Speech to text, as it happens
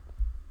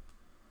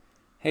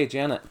Hey,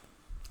 Janet.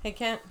 Hey,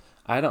 Kent.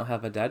 I don't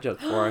have a dad joke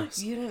for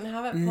us. You didn't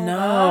have it pulled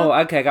No.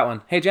 up? Okay, I got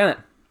one. Hey, Janet.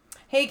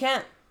 Hey,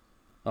 Kent.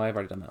 Oh, I've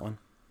already done that one.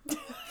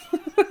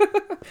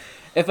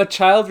 If a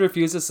child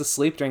refuses to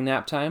sleep during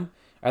nap time,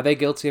 are they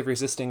guilty of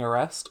resisting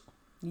arrest?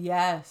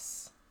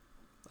 Yes.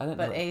 I didn't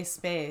But know. A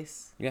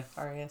space. Yeah.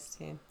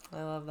 R-E-S-T.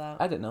 I love that.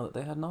 I didn't know that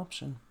they had an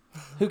option.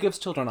 Who gives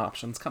children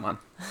options? Come on.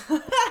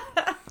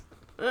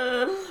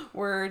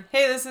 Word.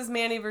 Hey, this is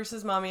Manny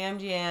versus Mommy. I'm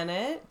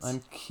Janet.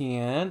 I'm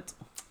Kent.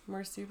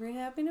 We're super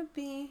happy to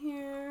be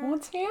here.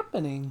 What's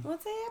happening?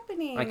 What's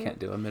happening? I can't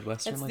do a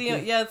Midwestern It's like the you.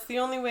 yeah. It's the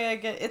only way I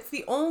get. It's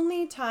the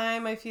only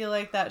time I feel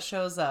like that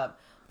shows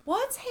up.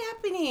 What's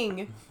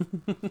happening?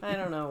 I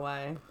don't know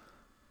why.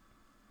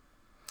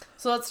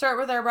 So let's start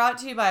with our brought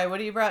to you by. What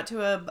are you brought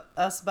to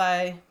us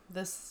by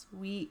this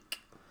week?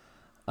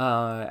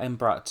 I'm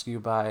brought to you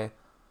by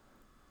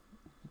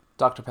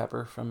Dr.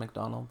 Pepper from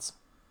McDonald's.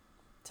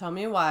 Tell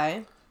me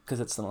why. Because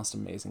it's the most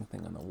amazing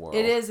thing in the world.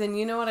 It is, and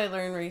you know what I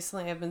learned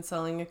recently? I've been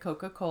selling a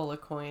Coca-Cola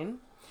coin,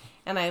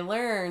 and I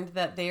learned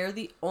that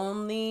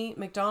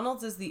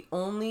McDonald's is the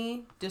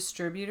only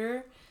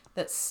distributor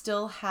that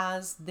still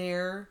has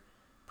their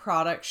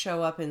product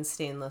show up in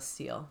stainless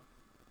steel,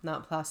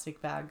 not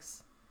plastic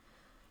bags.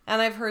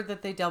 And I've heard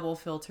that they double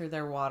filter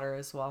their water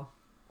as well.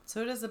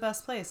 So it is the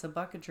best place.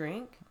 $1 a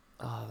drink.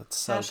 Oh, that's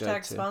so good,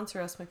 Hashtag too.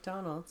 sponsor us,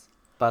 McDonald's.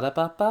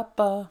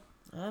 Ba-da-ba-ba-ba.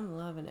 I'm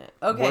loving it.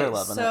 Okay, We're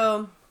loving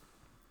it.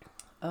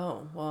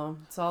 Oh, well,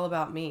 it's all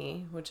about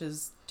me, which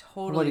is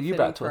totally What have you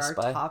fitting brought to for us our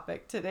by?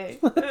 topic today.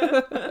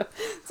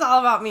 It's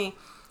all about me.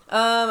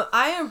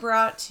 I am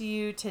brought to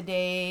you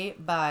today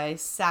by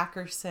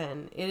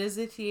Sackerson. It is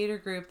a theater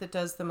group that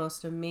does the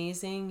most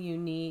amazing,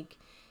 unique,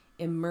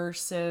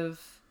 immersive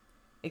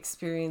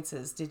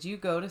experiences. Did you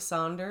go to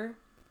Sonder?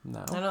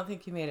 No. I don't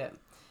think you made it.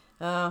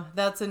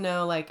 That's a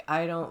no. Like,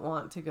 I don't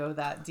want to go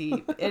that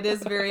deep. It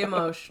is very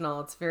emotional.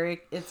 It's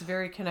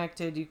very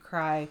connected. You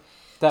cry.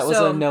 That was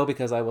a no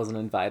because I wasn't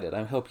invited.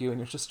 I hope you and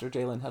your sister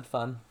Jalen had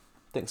fun.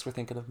 Thanks for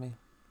thinking of me.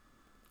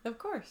 Of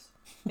course.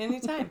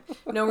 Anytime.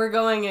 No, we're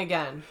going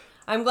again.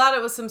 I'm glad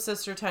it was some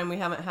sister time. We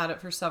haven't had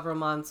it for several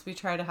months. We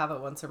try to have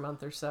it once a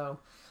month or so.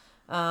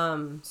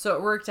 So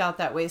it worked out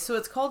that way. So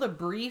it's called A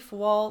Brief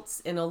Waltz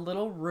in a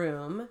Little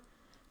Room.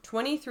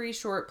 23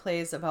 short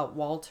plays about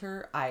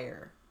Walter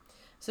Eyre.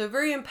 So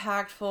very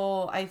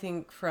impactful, I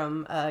think,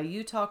 from a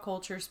Utah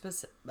culture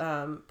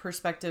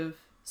perspective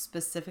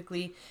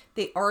specifically.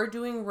 They are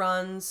doing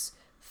runs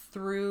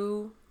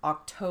through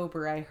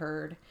October, I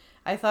heard.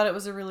 I thought it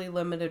was a really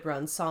limited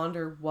run.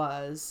 Sonder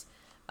was.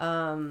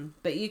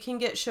 But you can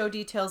get show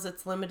details.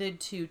 It's limited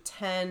to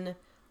 10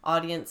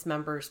 audience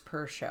members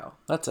per show.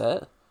 That's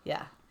it?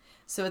 Yeah.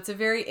 So it's a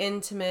very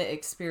intimate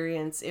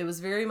experience. It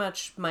was very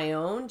much my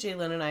own.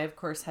 Jalen and I, of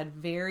course, had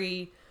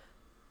very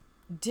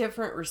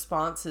different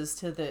responses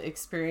to the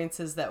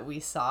experiences that we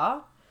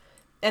saw.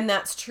 And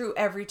that's true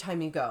every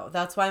time you go.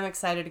 That's why I'm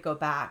excited to go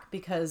back,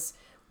 because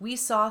we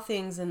saw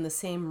things in the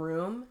same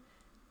room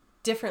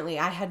differently.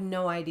 I had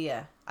no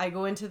idea. I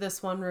go into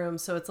this one room,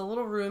 so it's a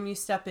little room you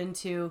step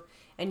into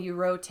and you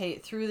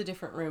rotate through the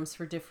different rooms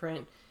for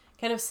different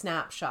kind of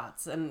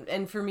snapshots.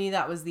 And for me,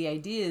 that was the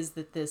idea, is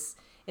that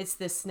it's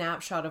this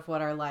snapshot of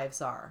what our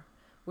lives are.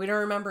 We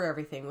don't remember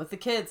everything. With the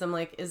kids, I'm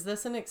like, is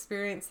this an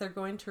experience they're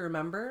going to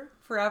remember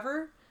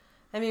forever?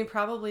 I mean,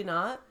 probably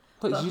not.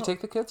 Wait, did you take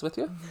the kids with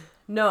you?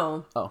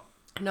 No. Oh.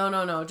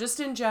 No.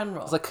 Just in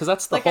general. It's like, because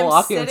that's the Like, whole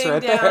I'm audience sitting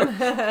right down.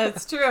 there.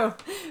 It's true.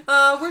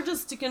 We're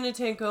just going to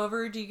take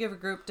over. Do you give a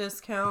group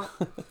discount?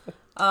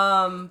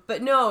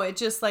 But no, it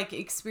just like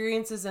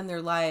experiences in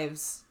their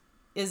lives.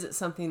 Is it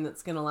something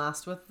that's going to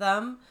last with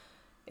them?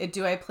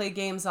 Do I play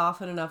games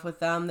often enough with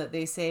them that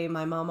they say,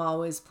 my mom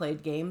always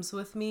played games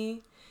with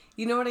me?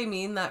 You know what I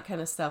mean? That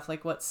kind of stuff,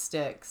 like what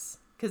sticks.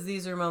 Because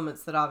these are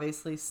moments that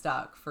obviously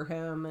stuck for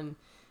him and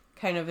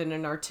kind of in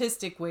an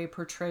artistic way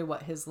portray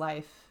what his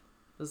life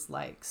was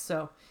like.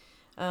 So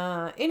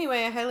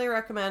anyway, I highly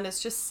recommend.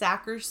 It's just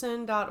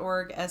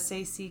sackerson.org,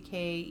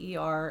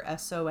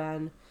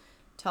 SACKERSON.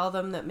 Tell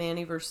them that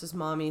Manny versus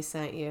Mommy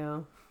sent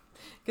you.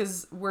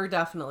 Because we're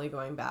definitely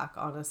going back,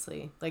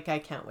 honestly. Like, I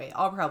can't wait.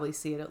 I'll probably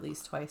see it at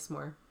least twice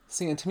more.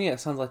 See, and to me it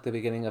sounds like the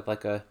beginning of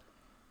like a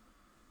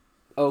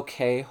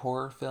okay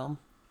horror film.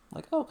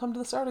 Like, oh, come to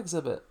this art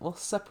exhibit. We'll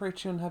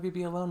separate you and have you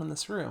be alone in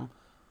this room.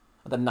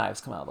 The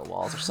knives come out of the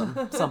walls or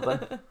something.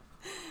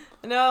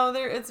 No,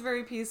 it's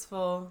very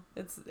peaceful.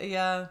 It's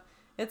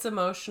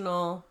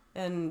emotional,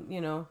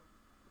 and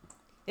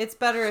it's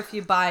better if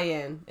you buy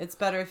in. It's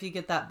better if you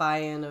get that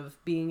buy-in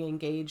of being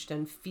engaged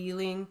and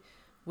feeling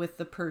with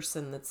the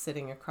person that's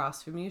sitting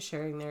across from you,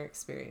 sharing their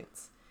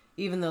experience,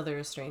 even though they're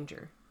a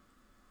stranger.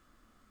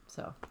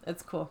 So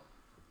it's cool.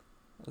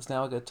 Is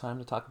now a good time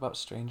to talk about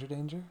stranger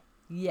danger?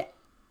 Yeah.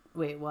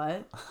 Wait,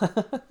 what?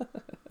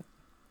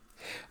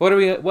 What are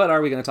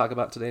we going to talk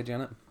about today,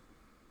 Janet?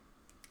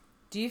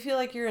 Do you feel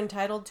like you're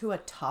entitled to a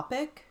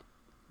topic?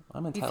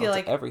 I'm Do you entitled feel to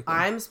like everything.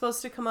 I'm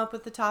supposed to come up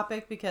with the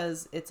topic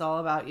because it's all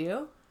about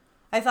you?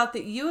 I thought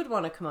that you would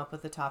want to come up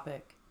with the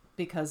topic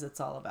because it's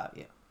all about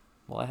you.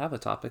 Well, I have a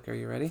topic. Are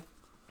you ready?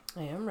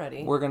 I am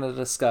ready. We're going to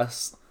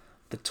discuss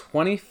the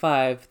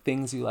 25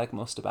 things you like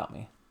most about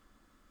me.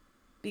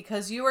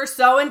 Because you are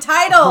so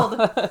entitled.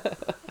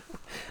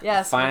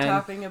 Yes, Fine. we're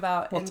talking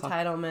about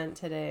entitlement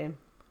today.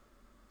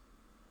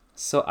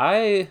 So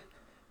I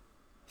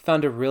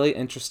found a really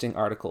interesting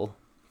article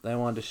that I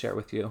wanted to share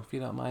with you, if you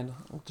don't mind.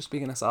 I'll just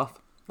begin us off.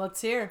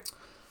 Let's hear.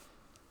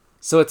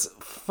 So it's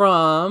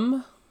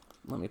from,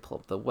 let me pull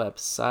up the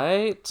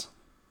website,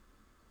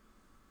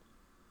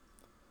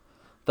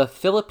 The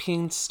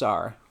Philippine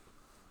Star.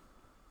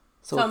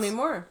 So Tell me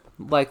more.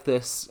 Like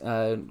this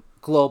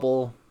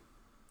global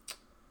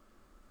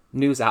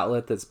news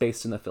outlet that's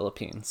based in the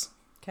Philippines.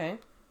 Okay.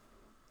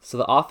 So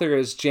the author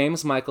is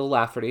James Michael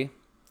Lafferty.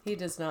 He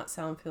does not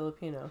sound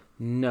Filipino.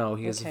 No,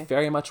 he is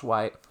very much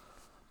white,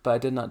 but I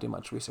did not do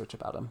much research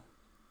about him.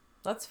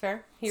 That's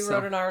fair. He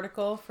wrote an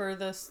article for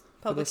this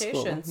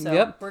publication, so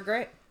yep. We're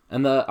great.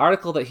 And the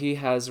article that he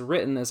has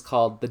written is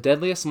called The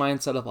Deadliest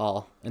Mindset of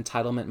All,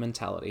 Entitlement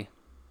Mentality.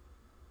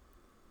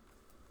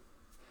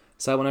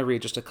 So I want to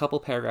read just a couple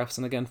paragraphs,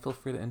 and again, feel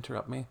free to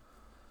interrupt me.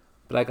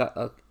 But I got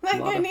a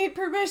I need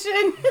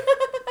permission.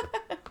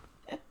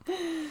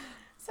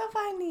 So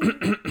funny.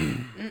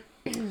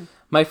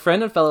 My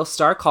friend and fellow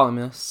star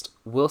columnist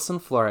Wilson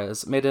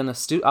Flores made an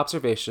astute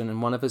observation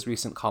in one of his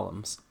recent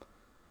columns.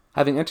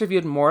 Having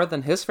interviewed more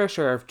than his fair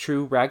share of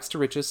true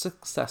rags-to-riches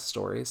success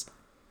stories,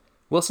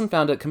 Wilson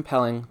found it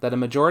compelling that a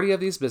majority of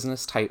these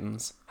business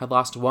titans had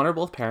lost one or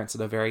both parents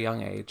at a very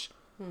young age,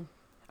 and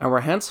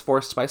were hence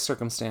forced by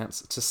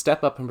circumstance to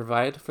step up and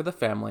provide for the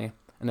family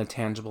in a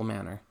tangible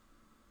manner.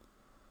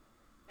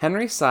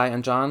 Henry Sy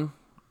and John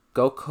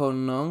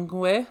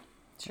Gokonongwe,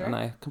 and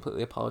I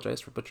completely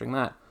apologize for butchering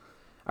that,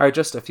 are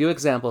just a few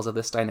examples of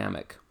this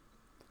dynamic.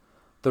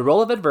 The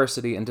role of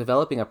adversity in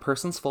developing a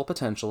person's full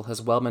potential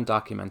has well been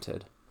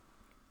documented.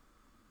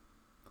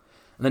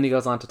 And then he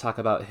goes on to talk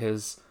about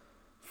his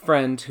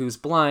friend who's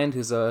blind,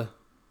 who's a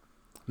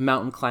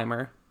mountain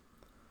climber.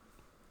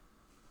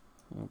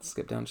 Let's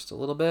skip down just a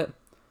little bit.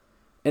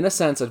 In a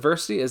sense,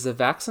 adversity is a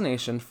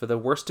vaccination for the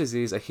worst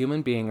disease a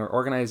human being or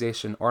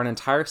organization or an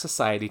entire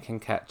society can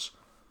catch.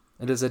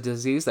 It is a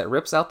disease that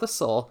rips out the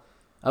soul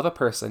of a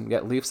person,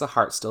 yet leaves the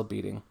heart still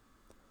beating.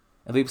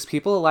 It leaves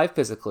people alive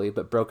physically,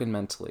 but broken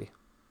mentally.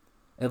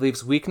 It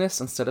leaves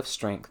weakness instead of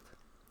strength.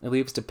 It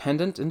leaves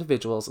dependent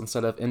individuals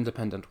instead of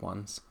independent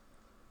ones.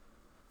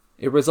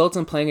 It results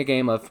in playing a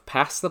game of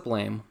pass the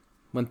blame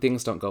when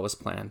things don't go as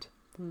planned.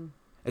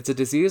 It's a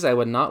disease I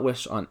would not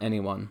wish on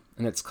anyone,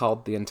 and it's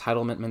called the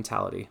entitlement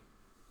mentality.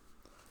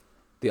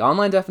 The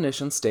online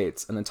definition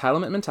states an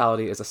entitlement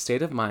mentality is a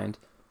state of mind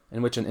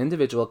in which an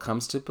individual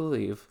comes to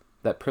believe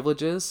that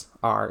privileges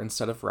are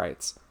instead of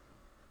rights,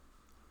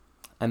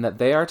 and that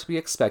they are to be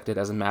expected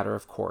as a matter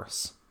of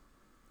course.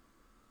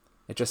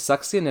 It just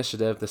sucks the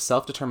initiative, the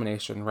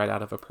self-determination right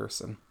out of a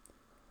person.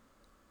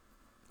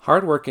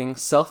 Hard-working,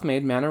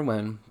 self-made men or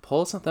women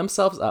pull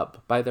themselves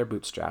up by their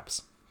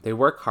bootstraps. They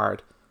work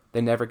hard.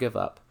 They never give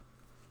up.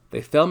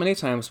 They fail many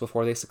times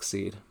before they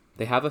succeed.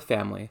 They have a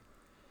family.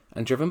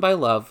 And driven by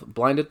love,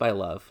 blinded by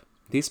love,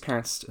 these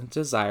parents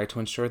desire to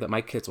ensure that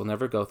my kids will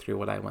never go through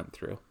what I went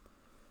through.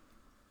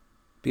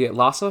 Be it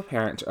loss of a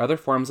parent or other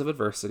forms of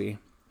adversity,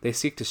 they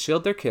seek to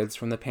shield their kids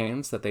from the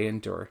pains that they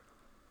endure,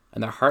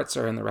 and their hearts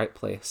are in the right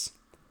place.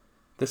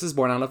 This is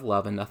born out of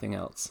love and nothing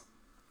else.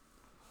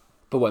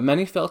 But what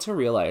many fail to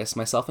realize,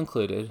 myself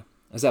included,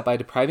 is that by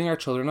depriving our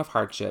children of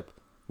hardship,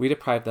 we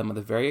deprive them of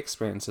the very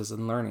experiences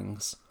and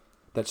learnings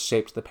that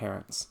shaped the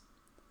parents.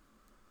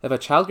 If a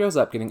child grows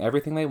up getting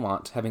everything they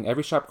want, having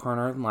every sharp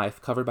corner in life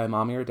covered by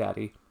mommy or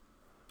daddy,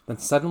 then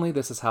suddenly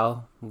this is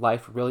how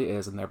life really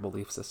is in their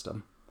belief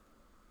system.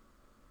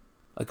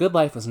 A good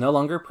life is no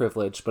longer a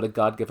privilege, but a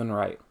God-given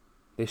right.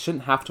 They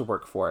shouldn't have to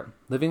work for it.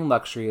 Living in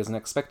luxury is an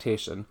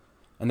expectation,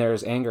 and there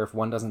is anger if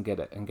one doesn't get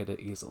it and get it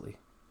easily.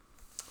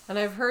 And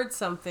I've heard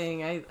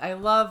something. I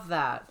love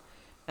that.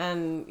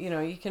 And, you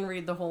know, you can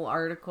read the whole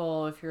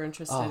article if you're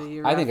interested.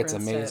 I think it's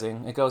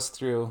amazing. It goes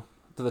through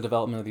the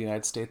development of the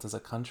United States as a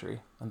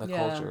country and the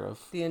culture of...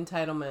 the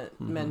entitlement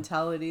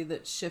mentality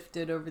that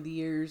shifted over the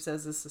years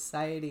as a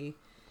society.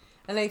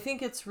 And I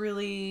think it's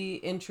really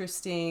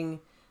interesting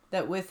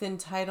that with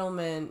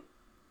entitlement,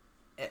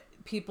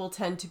 people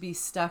tend to be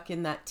stuck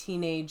in that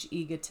teenage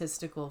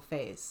egotistical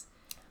phase.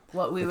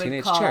 What we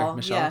would call chair,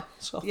 Michelle.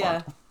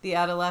 The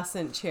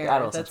adolescent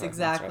chair. That's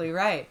exactly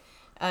right.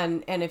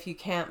 And if you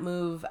can't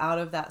move out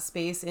of that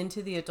space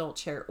into the adult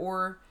chair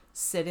or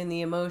sit in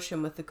the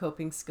emotion with the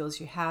coping skills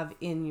you have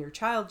in your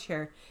child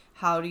chair,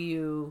 how do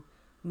you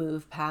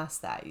move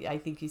past that? I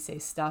think you say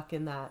stuck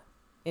in that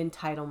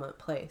entitlement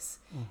place.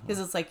 Because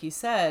it's like you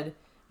said,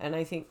 and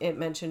I think it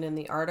mentioned in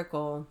the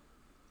article,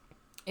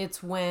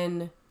 it's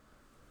when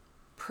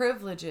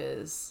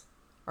privileges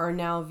are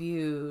now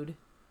viewed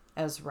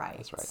as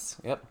rights. As rights,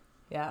 yep.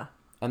 Yeah.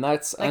 And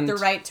that's... Like the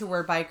right to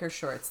wear biker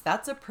shorts.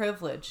 That's a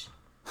privilege.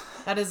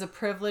 That is a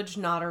privilege,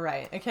 not a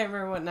right. I can't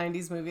remember what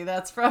 90s movie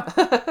that's from.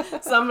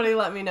 Somebody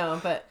let me know.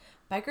 But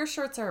biker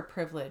shorts are a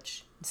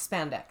privilege.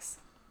 Spandex.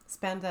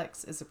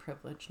 Spandex is a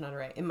privilege, not a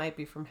right. It might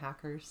be from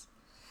Hackers.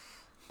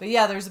 But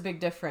yeah, there's a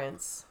big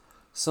difference.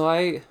 So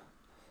I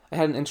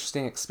had an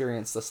interesting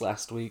experience this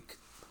last week.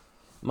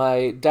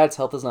 My dad's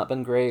health has not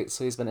been great,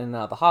 so he's been in and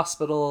out of the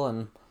hospital,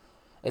 and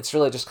it's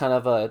really just kind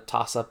of a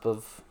toss-up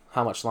of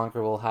how much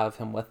longer we'll have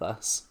him with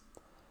us.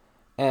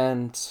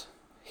 And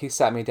he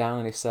sat me down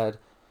and he said,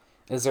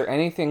 is there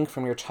anything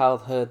from your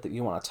childhood that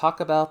you want to talk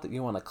about, that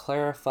you want to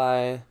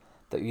clarify,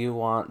 that you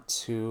want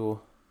to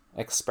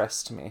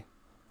express to me?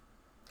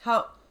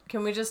 How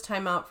can we just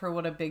time out for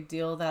what a big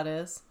deal that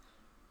is?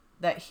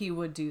 That he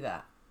would do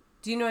that.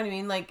 Do you know what I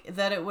mean? Like,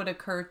 that it would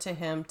occur to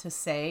him to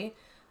say,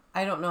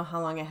 I don't know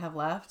how long I have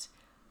left.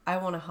 I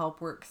want to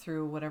help work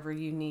through whatever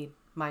you need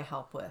my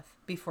help with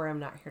before I'm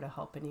not here to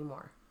help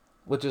anymore.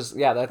 Which is,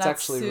 yeah, that's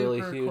actually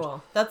really huge.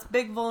 Cool. That's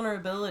big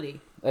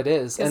vulnerability. It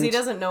is. Because he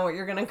doesn't know what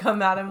you're going to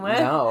come at him with.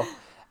 No.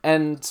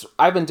 And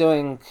I've been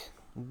doing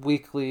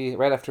weekly,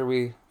 right after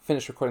we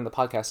finish recording the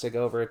podcast, I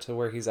go over to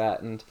where he's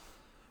at, and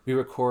we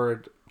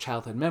record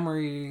childhood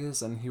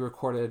memories, and he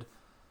recorded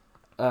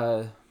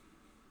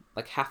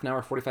like half an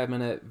hour,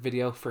 45-minute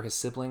video for his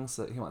siblings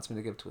that he wants me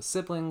to give to his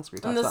siblings.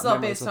 And this is all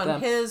based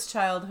on his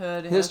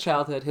childhood. His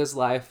childhood, his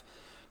life,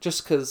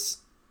 just because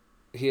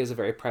he is a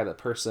very private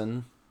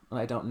person, and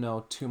I don't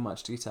know too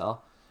much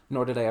detail,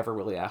 nor did I ever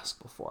really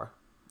ask before.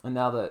 And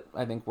now that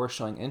I think we're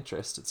showing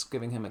interest, it's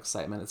giving him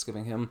excitement, it's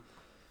giving him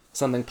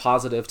something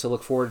positive to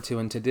look forward to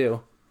and to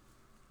do.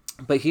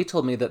 But he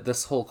told me that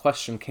this whole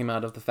question came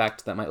out of the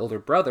fact that my older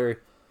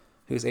brother,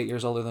 who's 8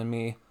 years older than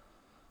me,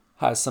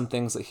 has some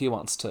things that he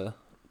wants to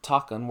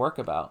talk and work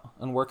about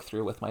and work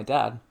through with my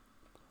dad.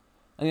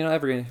 And, you know,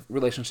 every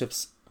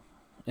relationship's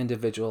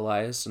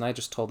individualized, and I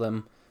just told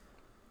him,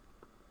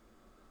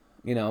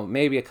 you know,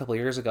 maybe a couple of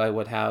years ago I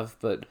would have,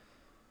 but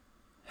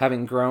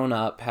having grown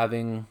up,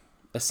 having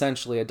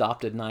essentially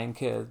adopted 9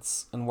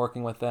 kids and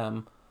working with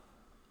them,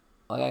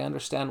 like, I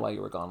understand why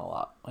you were gone a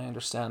lot. I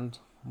understand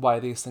why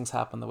these things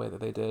happened the way that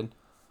they did.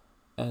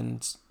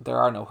 And there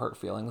are no hurt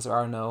feelings. There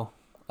are no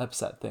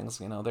upset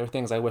things. You know, there are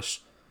things I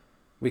wish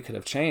we could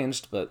have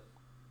changed, but,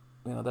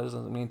 you know, that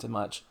doesn't mean too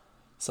much.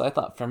 So I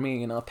thought for me,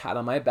 you know, a pat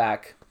on my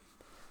back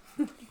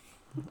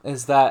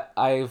is that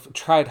I've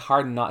tried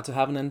hard not to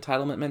have an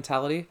entitlement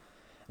mentality.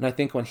 And I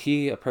think when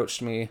he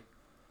approached me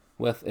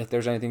with, if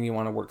there's anything you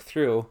want to work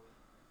through,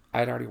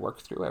 I'd already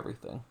worked through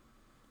everything.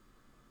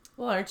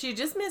 Well, aren't you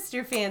just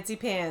Mr. Fancy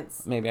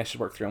Pants? Maybe I should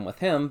work through them with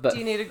him, but... Do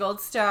you need a gold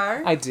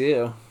star? I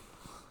do.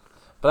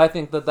 But I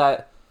think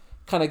that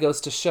kind of goes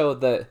to show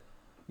that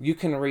you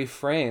can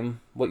reframe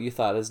what you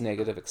thought as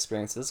negative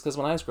experiences. Because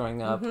when I was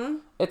growing up,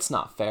 it's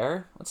not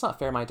fair. It's not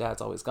fair my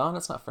dad's always gone.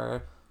 It's not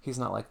fair he's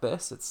not like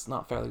this. It's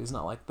not fair that he's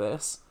not like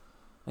this.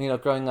 And, you know,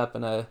 growing up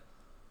in a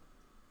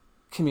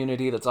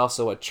community that's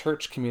also a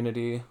church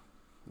community,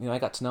 you know, I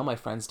got to know my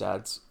friends'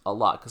 dads a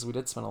lot because we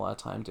did spend a lot of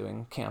time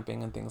doing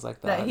camping and things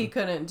like that. That he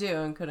couldn't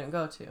do and couldn't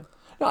go to.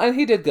 No, and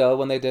he did go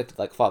when they did,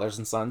 like, Fathers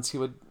and Sons. He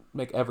would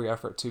make every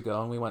effort to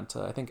go, and we went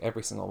to, I think,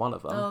 every single one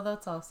of them. Oh,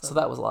 that's awesome. So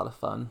that was a lot of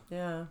fun.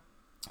 Yeah.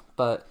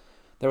 But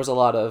there was a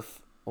lot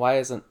of,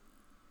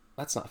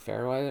 that's not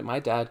fair. Why didn't my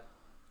dad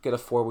get a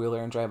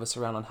 4-wheeler and drive us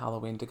around on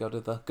Halloween to go to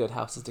the good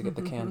houses to get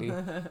the candy?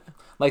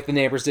 Like the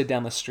neighbors did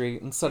down the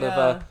street, instead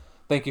of,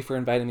 thank you for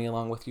inviting me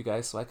along with you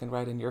guys so I can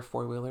ride in your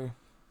 4-wheeler.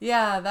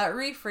 Yeah, that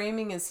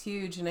reframing is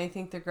huge, and I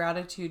think the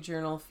gratitude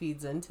journal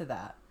feeds into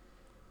that.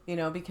 You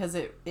know, because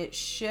it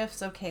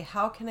shifts, okay,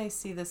 how can I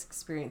see this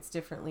experience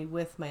differently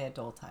with my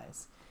adult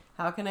eyes?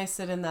 How can I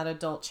sit in that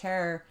adult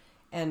chair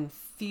and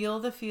feel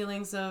the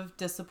feelings of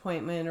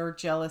disappointment or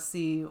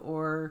jealousy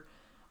or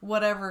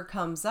whatever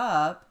comes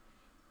up,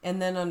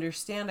 and then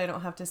understand I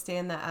don't have to stay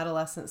in that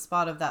adolescent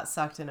spot of that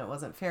sucked and it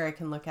wasn't fair. I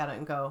can look at it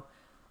and go,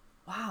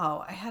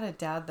 wow, I had a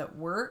dad that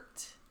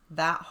worked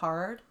that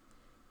hard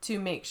to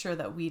make sure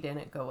that we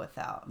didn't go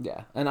without.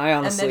 Yeah, and I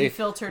honestly, and then he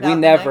filtered we out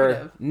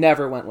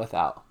never went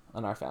without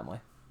in our family,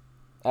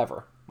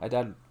 ever. My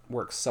dad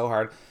worked so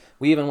hard.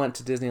 We even went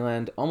to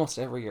Disneyland almost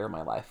every year of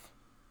my life.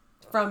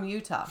 From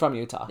Utah.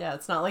 Yeah,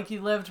 it's not like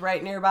you lived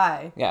right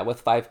nearby. Yeah, with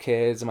 5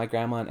 kids and my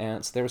grandma and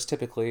aunts. There was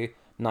typically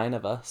 9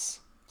 of us,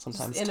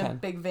 sometimes just in 10. A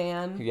big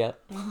van. Yep.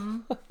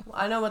 Mm-hmm.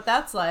 I know what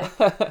that's like.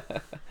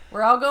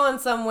 We're all going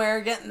somewhere,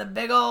 getting the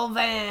big old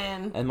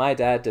van. And my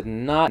dad did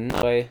not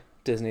enjoy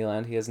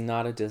Disneyland. He is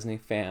not a Disney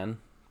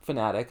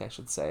fanatic, I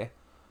should say.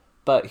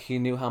 But he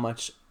knew how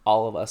much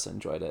all of us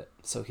enjoyed it,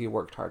 so he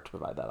worked hard to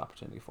provide that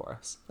opportunity for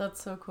us.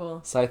 That's so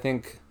cool. So I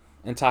think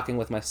in talking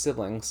with my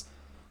siblings,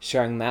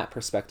 sharing that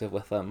perspective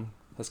with them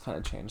has kind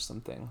of changed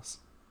some things.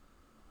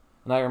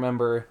 And I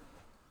remember,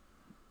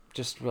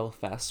 just real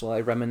fast while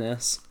I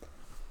reminisce,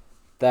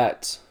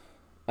 that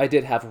I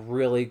did have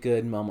really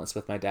good moments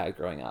with my dad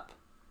growing up.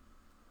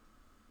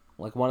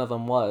 Like, one of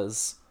them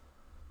was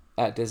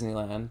at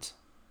Disneyland.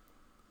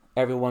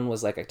 Everyone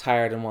was like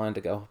tired and wanted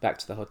to go back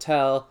to the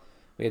hotel.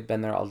 We had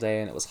been there all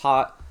day and it was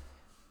hot.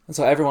 And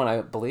so everyone,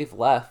 I believe,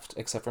 left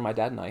except for my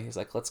dad and I. He's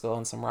like, let's go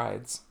on some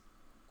rides.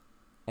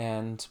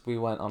 And we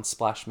went on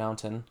Splash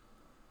Mountain,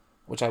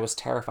 which I was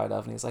terrified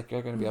of. And he's like,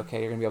 you're going to be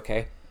okay. You're going to be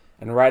okay.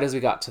 And right as we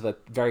got to the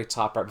very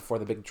top, right before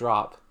the big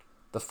drop,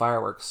 the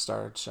fireworks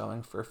started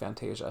showing for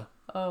Fantasia.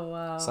 Oh,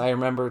 wow. So I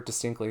remember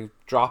distinctly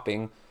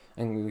dropping,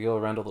 and we go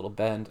around a little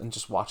bend and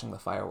just watching the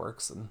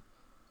fireworks, and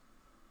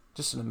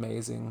just an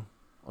amazing,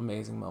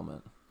 amazing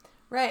moment.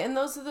 Right, and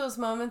those are those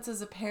moments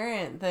as a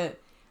parent that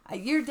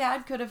your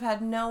dad could have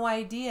had no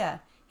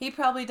idea. He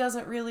probably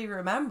doesn't really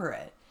remember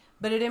it,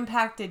 but it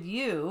impacted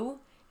you,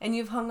 and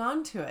you've hung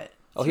on to it.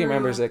 Oh, he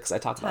remembers it because I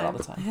talk about it all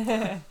the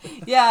time.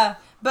 Yeah,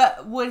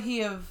 but would he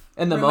have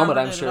in the moment,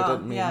 I'm sure it all?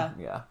 didn't mean,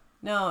 yeah.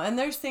 No, and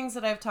there's things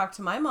that I've talked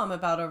to my mom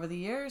about over the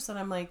years, and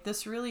I'm like,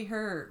 this really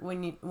hurt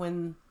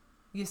when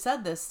you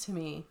said this to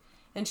me,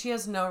 and she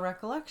has no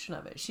recollection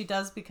of it. She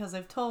does because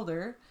I've told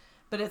her,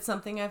 but it's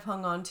something I've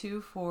hung on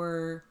to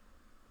for,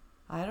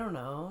 I don't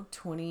know,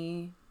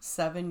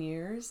 27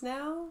 years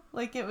now.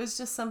 Like, it was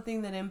just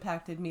something that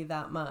impacted me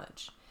that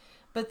much.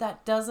 But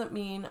that doesn't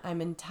mean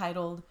I'm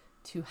entitled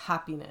to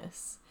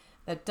happiness.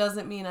 That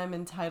doesn't mean I'm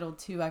entitled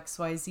to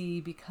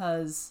XYZ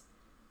because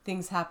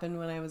things happened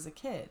when I was a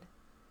kid.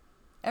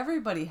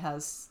 Everybody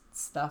has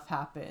stuff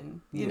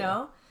happen, you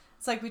know?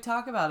 It's like we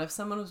talk about, if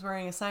someone was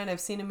wearing a sign, I've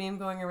seen a meme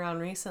going around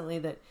recently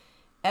that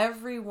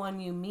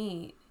everyone you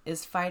meet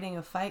is fighting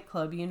a fight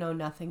club you know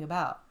nothing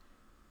about.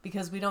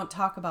 Because we don't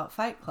talk about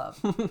Fight Club.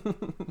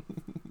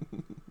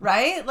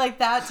 Right? Like,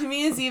 that to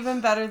me is even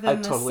better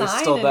than the sign analogy. I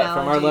totally stole that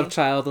from our love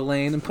child,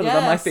 Elaine, and put it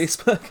on my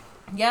Facebook.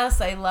 Yes,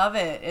 I love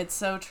it. It's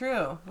so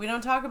true. We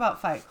don't talk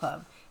about Fight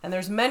Club. And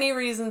there's many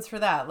reasons for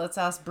that. Let's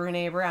ask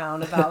Brene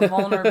Brown about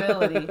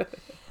vulnerability.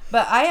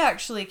 But I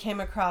actually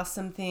came across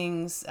some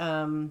things,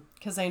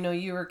 because I know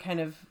you were kind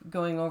of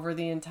going over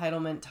the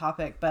entitlement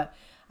topic, but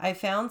I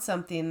found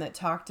something that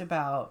talked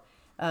about,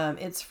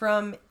 it's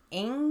from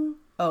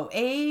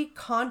A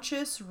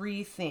Conscious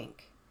Rethink.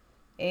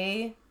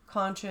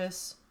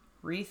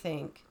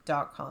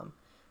 AConsciousrethink.com.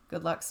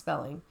 Good luck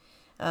spelling.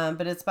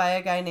 But it's by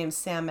a guy named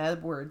Sam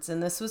Edwards,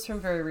 and this was from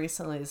very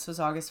recently. This was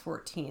August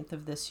 14th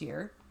of this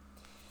year.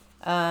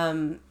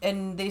 And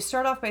they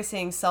start off by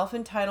saying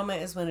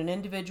self-entitlement is when an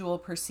individual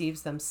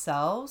perceives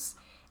themselves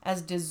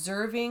as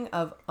deserving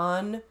of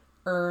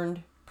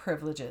unearned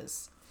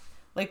privileges.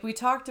 Like we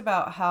talked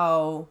about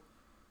how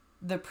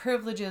the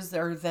privileges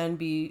are then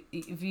be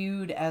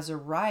viewed as a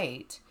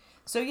right.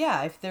 So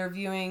yeah, if they're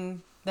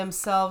viewing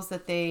themselves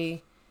that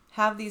they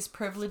have these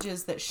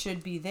privileges that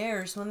should be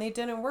theirs when they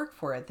didn't work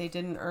for it, they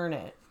didn't earn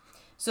it.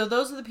 So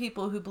those are the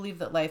people who believe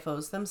that life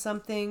owes them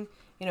something,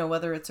 you know,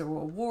 whether it's a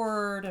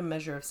reward, a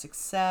measure of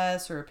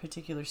success, or a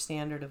particular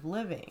standard of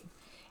living.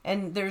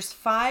 And there's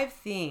 5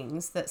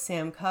 things that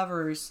Sam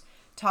covers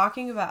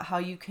talking about how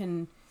you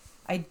can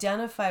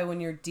identify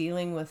when you're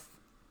dealing with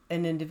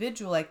an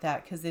individual like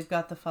that, because they've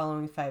got the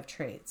following 5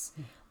 traits.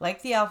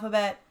 Like the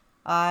alphabet,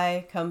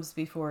 I comes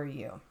before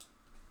you,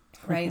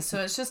 right?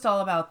 So it's just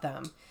all about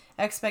them.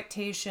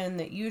 Expectation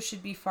that you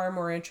should be far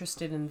more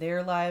interested in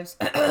their lives.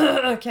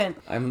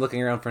 I'm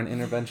looking around for an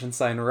intervention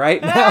sign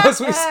right now as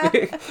we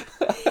speak.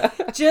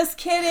 Just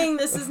kidding.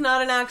 This is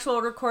not an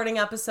actual recording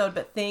episode,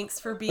 but thanks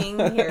for being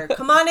here.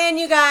 Come on in,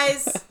 you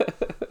guys.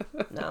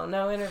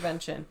 No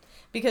intervention.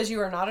 Because you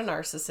are not a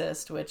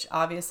narcissist, which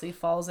obviously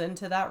falls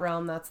into that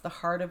realm. That's the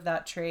heart of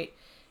that trait.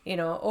 You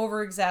know,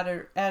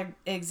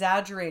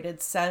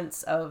 exaggerated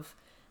sense of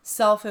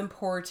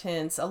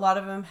self-importance. A lot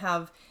of them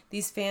have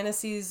these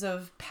fantasies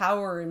of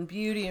power and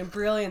beauty and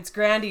brilliance,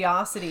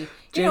 grandiosity.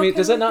 Jamie,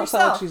 does it not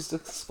sound like she's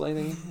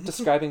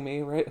describing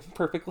me right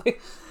perfectly?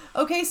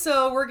 Okay,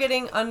 so we're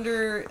getting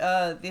under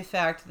the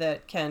fact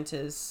that Kent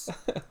is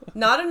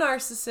not a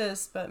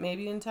narcissist, but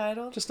maybe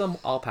entitled. Just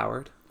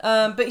all-powered.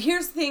 But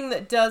here's the thing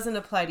that doesn't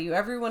apply to you.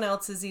 Everyone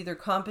else is either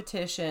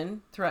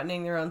competition,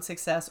 threatening their own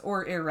success,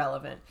 or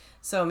irrelevant.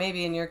 So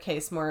maybe in your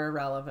case, more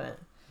irrelevant.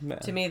 Man.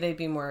 To me, they'd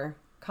be more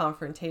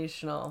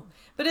confrontational.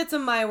 But it's a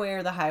my way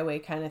or the highway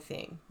kind of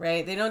thing,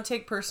 right? They don't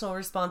take personal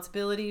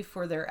responsibility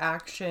for their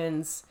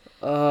actions.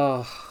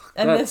 Oh,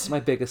 and that's my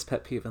biggest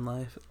pet peeve in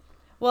life.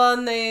 Well,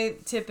 and they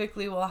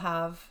typically will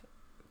have,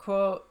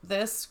 quote,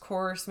 this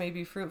course may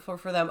be fruitful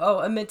for them. Oh,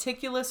 a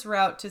meticulous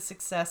route to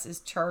success is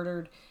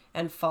chartered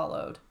and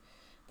followed.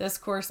 This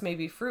course may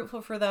be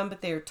fruitful for them,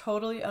 but they are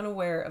totally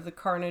unaware of the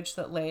carnage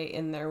that lay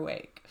in their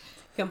wake.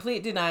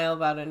 Complete denial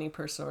about any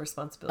personal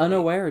responsibility.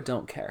 Unaware or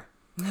don't care?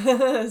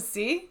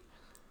 See?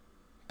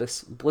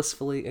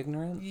 Blissfully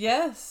ignorant?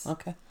 Yes.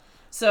 Okay.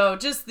 So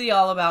just the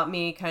all about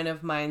me kind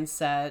of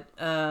mindset,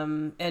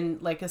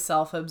 and like a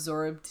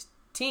self-absorbed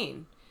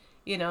teen.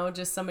 You know,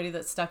 just somebody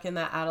that's stuck in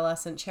that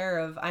adolescent chair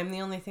of, I'm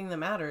the only thing that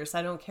matters.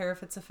 I don't care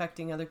if it's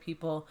affecting other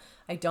people.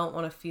 I don't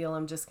want to feel.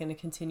 I'm just going to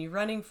continue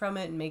running from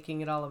it and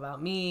making it all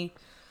about me.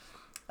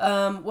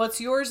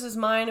 What's yours is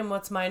mine, and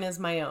what's mine is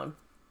my own.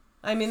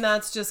 I mean,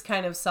 that's just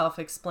kind of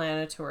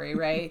self-explanatory,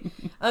 right?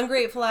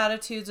 Ungrateful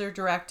attitudes are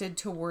directed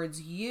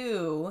towards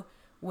you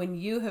when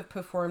you have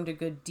performed a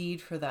good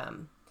deed for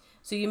them.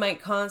 So you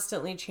might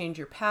constantly change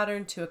your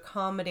pattern to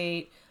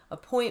accommodate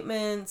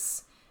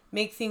appointments,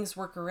 make things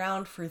work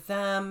around for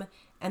them,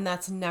 and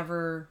that's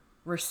never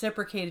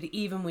reciprocated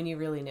even when you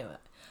really knew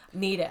it.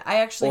 need it. I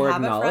actually Or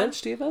have a friend.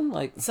 acknowledged even?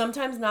 Like,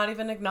 Sometimes not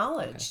even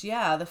acknowledged.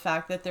 Yeah, the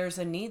fact that there's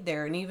a need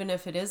there. And even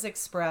if it is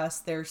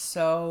expressed, they're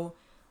so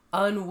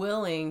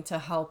unwilling to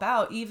help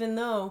out, even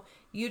though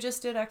you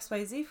just did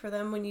XYZ for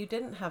them when you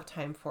didn't have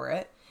time for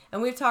it.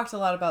 And we've talked a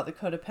lot about the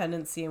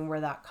codependency and where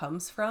that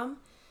comes from.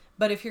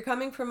 But if you're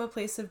coming from a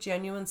place of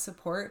genuine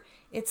support,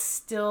 it's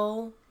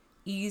still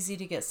easy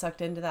to get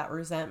sucked into that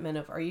resentment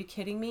of, are you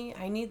kidding me?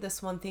 I need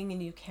this one thing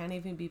and you can't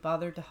even be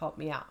bothered to help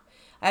me out.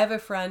 I have a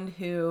friend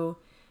who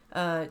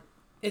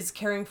is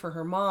caring for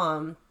her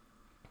mom,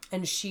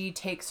 and she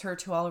takes her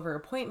to all of her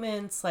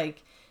appointments.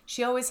 Like,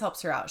 she always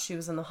helps her out. She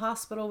was in the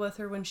hospital with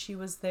her when she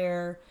was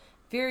there.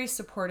 Very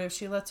supportive.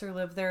 She lets her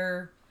live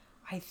there,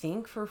 I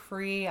think, for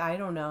free. I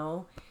don't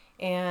know.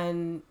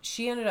 And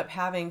she ended up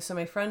so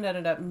my friend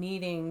ended up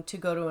needing to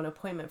go to an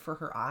appointment for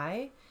her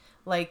eye,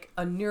 like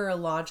a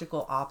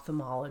neurological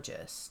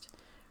ophthalmologist,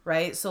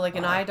 right? So like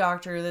an eye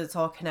doctor that's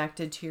all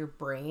connected to your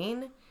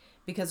brain,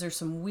 because there's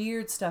some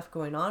weird stuff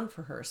going on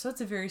for her. So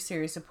it's a very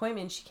serious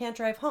appointment. She can't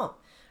drive home.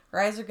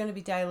 Her eyes are going to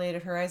be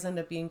dilated. Her eyes end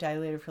up being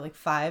dilated for like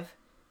 5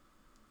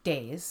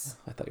 days.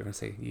 I thought you were going to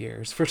say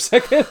years for a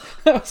second.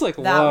 I was like,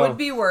 whoa. That would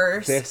be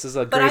worse. This is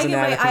a But Grey's I get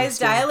Anatomy my eyes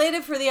story.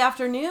 dilated for the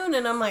afternoon,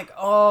 and I'm like,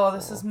 oh,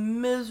 this is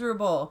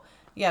miserable.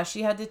 Yeah,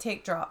 she had to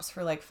take drops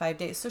for like 5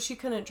 days, so she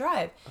couldn't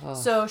drive. Oh.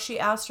 So she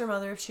asked her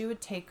mother if she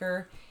would take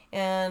her,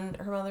 and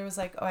her mother was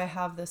like, oh, I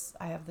have this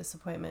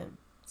appointment.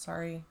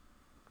 Sorry,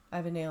 I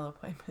have a nail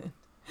appointment.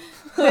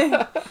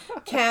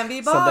 Can't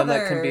be bothered. Something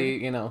that can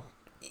be,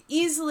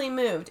 Easily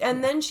moved.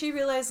 And then she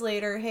realized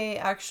later, hey,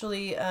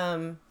 actually,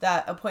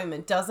 that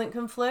appointment doesn't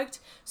conflict.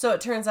 So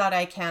it turns out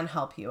I can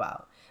help you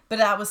out. But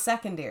that was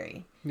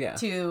secondary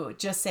to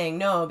just saying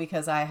no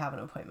because I have an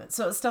appointment.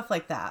 So it's stuff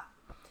like that.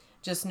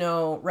 Just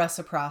no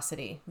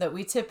reciprocity that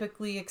we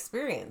typically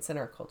experience in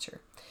our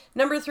culture.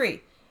 Number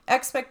 3,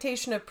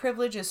 expectation of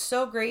privilege is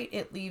so great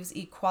it leaves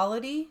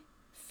equality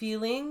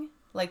feeling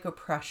like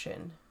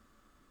oppression.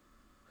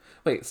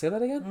 Wait, say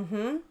that again?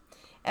 Mm-hmm.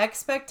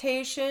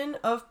 Expectation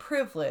of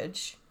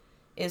privilege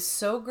is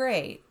so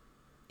great,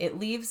 it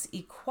leaves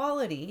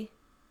equality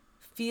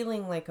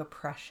feeling like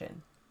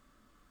oppression.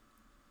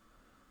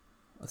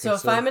 Okay, so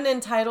if I'm an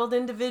entitled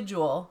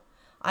individual,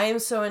 I am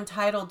so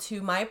entitled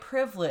to my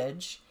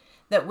privilege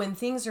that when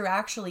things are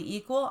actually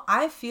equal,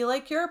 I feel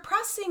like you're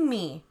oppressing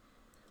me.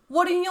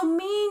 What do you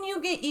mean you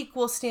get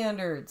equal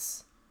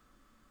standards?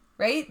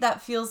 Right?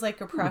 That feels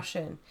like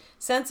oppression.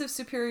 Sense of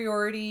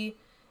superiority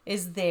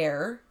is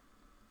there.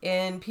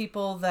 In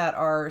people that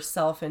are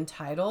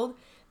self-entitled,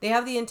 they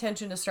have the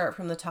intention to start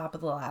from the top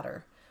of the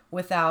ladder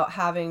without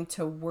having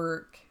to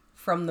work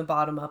from the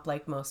bottom up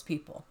like most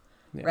people,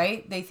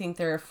 right? They think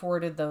they're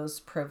afforded those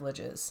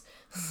privileges.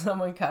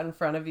 Someone cut in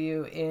front of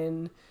you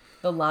in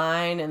the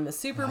line in the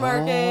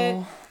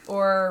supermarket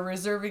or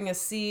reserving a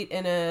seat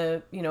in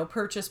a,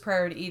 purchase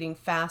prior to eating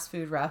fast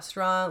food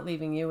restaurant,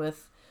 leaving you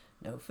with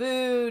no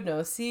food,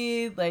 no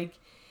seat,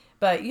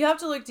 But you have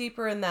to look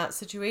deeper in that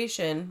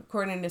situation,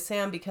 according to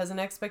Sam, because an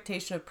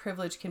expectation of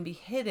privilege can be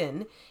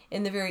hidden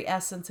in the very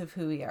essence of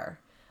who we are.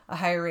 A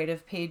higher rate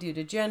of pay due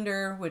to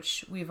gender,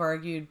 which we've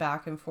argued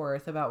back and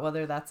forth about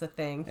whether that's a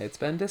thing. It's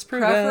been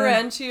disproven.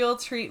 Preferential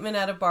treatment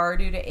at a bar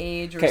due to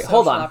age or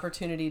social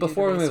opportunity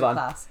before due to we move race or on.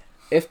 class.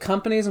 If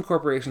companies and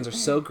corporations are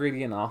so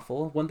greedy and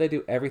awful, wouldn't they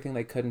do everything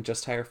they could and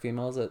just hire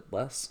females at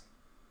less?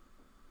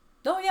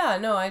 Oh, yeah.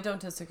 No, I don't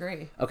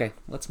disagree. Okay,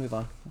 let's move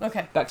on.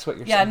 Okay. Back to what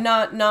you're saying.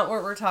 Yeah, not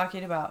what we're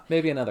talking about.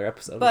 Maybe another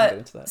episode we can get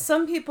into that. But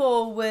some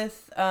people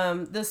with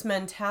this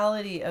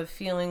mentality of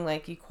feeling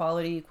like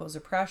equality equals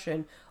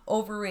oppression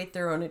overrate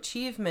their own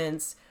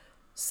achievements,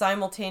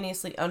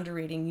 simultaneously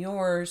underrating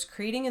yours,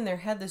 creating in their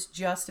head this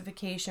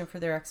justification for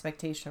their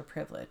expectation of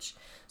privilege.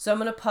 So I'm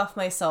going to puff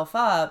myself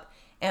up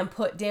and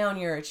put down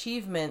your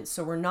achievements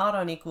so we're not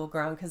on equal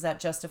ground because that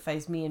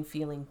justifies me in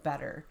feeling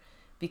better.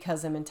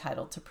 Because I'm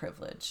entitled to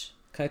privilege.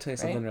 Can I tell you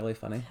something really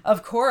funny?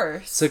 Of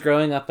course. So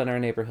growing up in our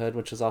neighborhood,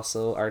 which is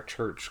also our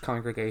church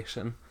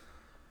congregation,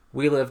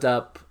 we lived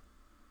up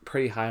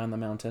pretty high on the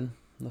mountain,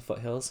 in the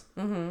foothills.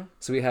 Mm-hmm.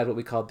 So we had what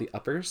we called the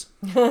uppers.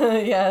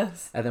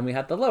 Yes. And then we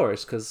had the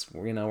lowers because,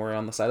 we're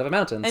on the side of a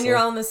mountain. And you're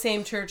all in the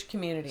same church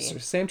community.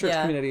 Same church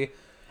community.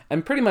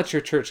 And pretty much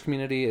your church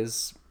community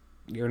is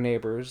your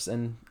neighbors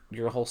and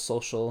your whole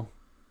social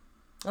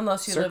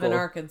Unless you live in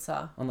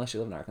Arkansas. Unless you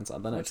live in Arkansas,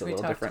 then it's a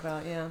little different. Which we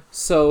talked about, yeah.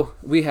 So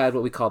we had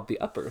what we called the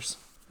uppers.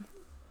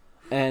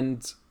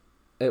 And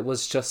it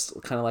was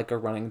just kind of like a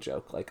running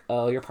joke. Like,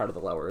 oh, you're part of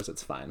the lowers,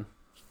 it's fine.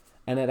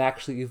 And it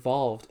actually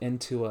evolved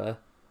into a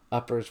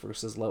uppers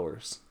versus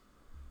lowers.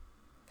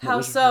 How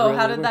so? Really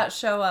How did that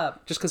show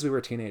up? Just because we were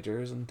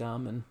teenagers and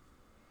dumb and...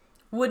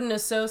 Wouldn't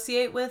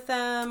associate with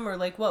them? Or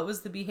what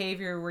was the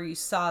behavior where you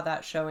saw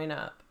that showing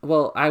up?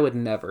 Well, I would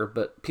never,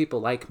 but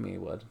people like me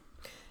would.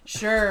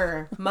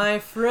 Sure, my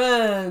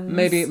friends.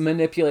 Maybe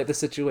manipulate the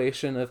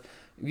situation of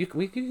you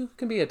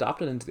can be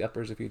adopted into the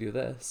uppers if you do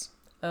this.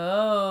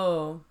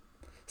 Oh.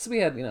 So we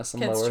had some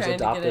Kids lowers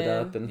adopted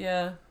up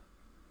and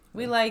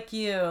we like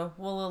you.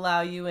 We'll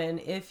allow you in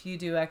if you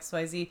do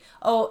XYZ.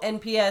 Oh, and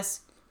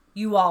P.S.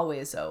 You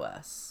always owe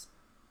us.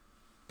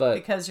 But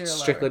Because you're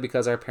strictly lower.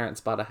 because our parents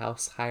bought a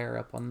house higher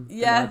up on the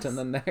Yes. mountain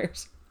than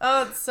theirs.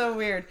 Oh, it's so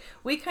weird.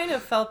 We kind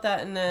of felt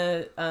that in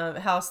the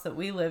house that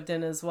we lived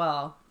in as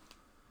well.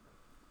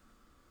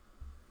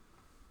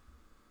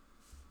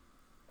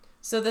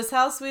 So this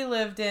house we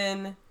lived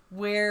in,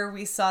 where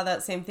we saw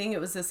that same thing,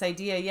 it was this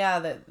idea, yeah,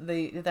 that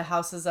the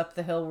houses up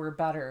the hill were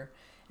better.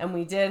 And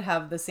we did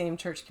have the same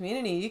church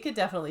community. You could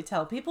definitely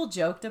tell. People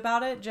joked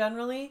about it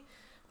generally,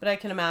 but I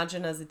can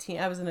imagine as a teen,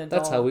 I was an adult.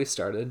 That's how we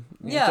started.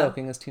 Yeah.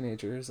 Joking as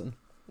teenagers. And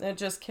It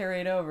just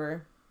carried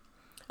over.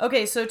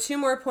 Okay, so 2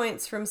 more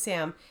points from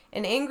Sam.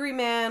 An angry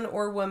man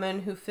or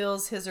woman who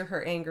feels his or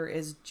her anger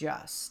is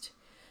just.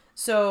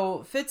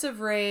 So fits of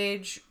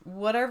rage,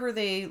 whatever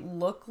they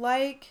look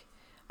like,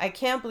 I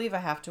can't believe I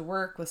have to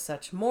work with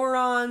such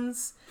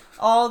morons.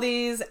 All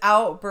these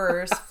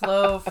outbursts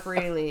flow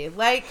freely.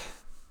 Like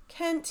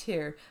Kent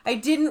here. I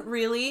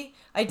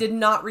did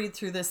not read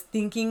through this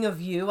thinking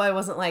of you. I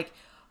wasn't like,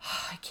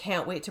 oh, I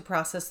can't wait to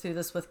process through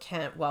this with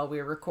Kent while we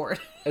record.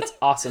 it's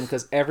awesome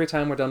because every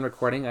time we're done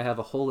recording, I have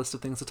a whole list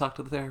of things to talk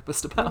to the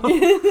therapist about.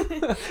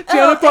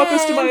 Gianna brought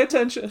this to my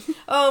attention.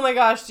 Oh my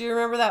gosh, do you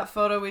remember that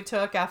photo we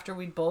took after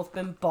we'd both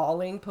been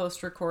bawling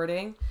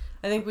post-recording?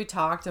 I think we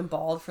talked and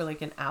bawled for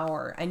like an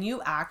hour, and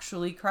you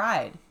actually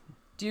cried.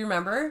 Do you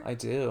remember? I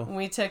do. When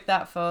we took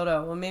that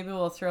photo. Well, maybe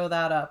we'll throw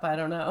that up. I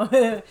don't know.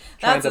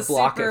 Trying to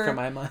block it from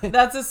my mind.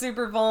 That's a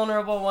super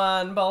vulnerable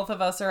one. Both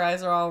of us, our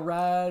eyes are all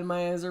red.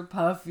 My eyes are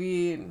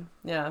puffy.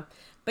 Yeah.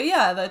 But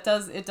yeah, it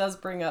does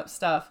bring up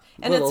stuff.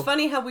 And It's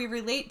funny how we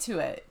relate to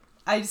it.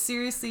 I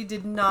seriously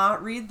did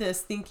not read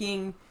this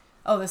thinking,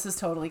 oh, this is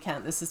totally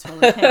Kent. This is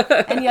totally Kent.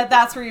 And yet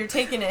that's where you're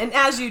taking it. And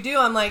as you do,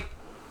 I'm like,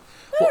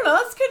 I don't know,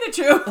 that's kind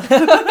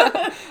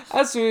of true.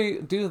 As we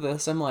do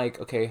this, I'm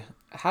like, okay,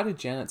 how do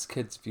Janet's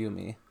kids view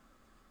me?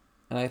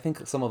 And I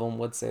think some of them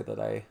would say that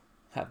I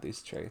have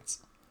these traits.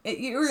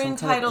 You're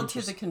entitled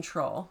to the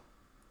control.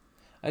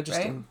 I just,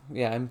 right?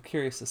 I'm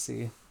curious to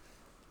see.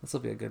 This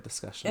will be a good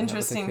discussion.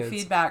 Interesting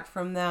feedback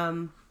from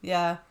them.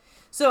 Yeah.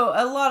 So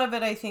a lot of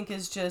it, I think,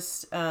 is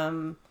just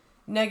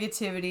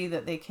negativity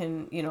that they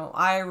can,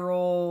 eye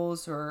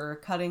rolls or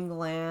cutting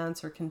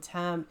glance or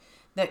contempt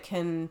that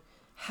can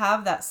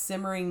have that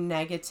simmering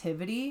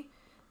negativity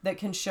that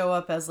can show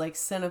up as like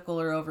cynical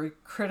or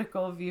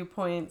overcritical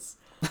viewpoints.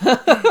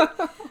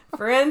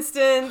 For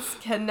instance,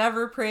 can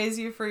never praise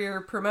you for your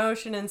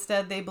promotion.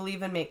 Instead, they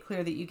believe and make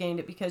clear that you gained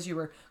it because you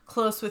were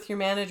close with your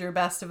manager,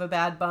 best of a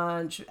bad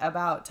bunch,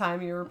 about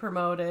time you were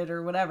promoted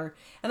or whatever.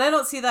 And I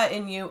don't see that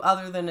in you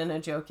other than in a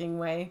joking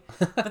way.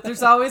 But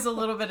there's always a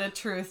little bit of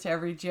truth to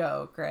every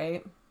joke,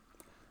 right?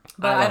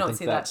 But I don't think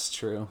see that's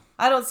true.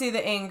 I don't see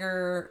the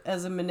anger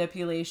as a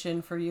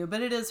manipulation for you,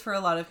 but it is for a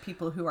lot of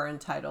people who are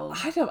entitled.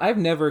 I've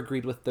never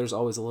agreed with there's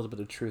always a little bit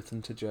of truth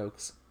into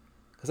jokes.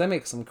 Because I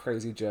make some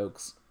crazy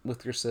jokes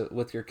with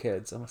your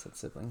kids. I almost said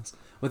siblings.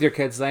 With your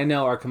kids that I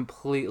know are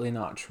completely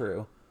not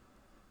true.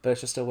 But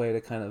it's just a way to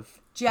kind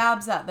of...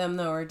 Jabs at them,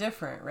 though, are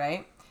different,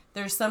 right?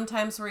 There's some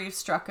times where you've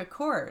struck a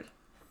chord.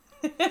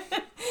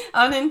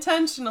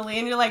 Unintentionally.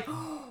 And you're like,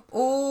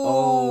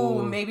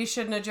 oh, maybe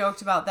shouldn't have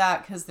joked about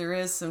that because there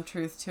is some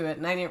truth to it.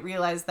 And I didn't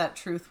realize that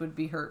truth would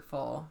be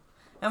hurtful.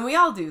 And we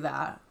all do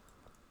that,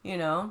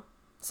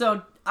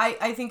 So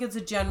I think it's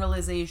a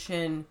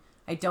generalization.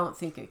 I don't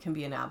think it can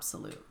be an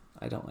absolute.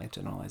 I don't like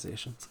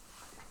generalizations.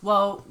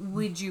 Well,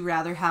 would you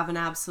rather have an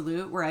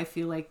absolute where I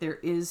feel like there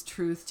is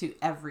truth to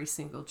every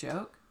single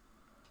joke?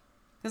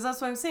 Because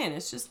that's what I'm saying.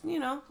 It's just,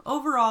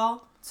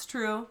 overall, it's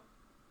true.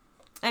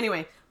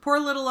 Anyway, poor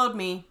little old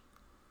me.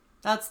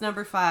 That's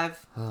number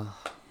 5.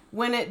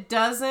 When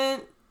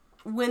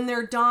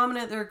they're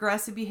dominant, their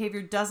aggressive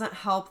behavior doesn't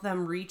help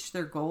them reach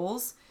their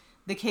goals.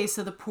 The case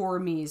of the poor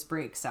me's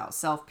breaks out.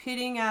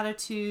 Self-pitying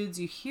attitudes,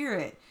 you hear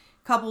it.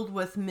 Coupled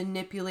with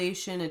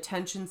manipulation,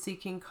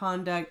 attention-seeking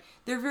conduct,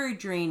 they're very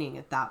draining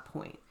at that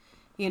point.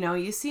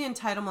 You see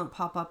entitlement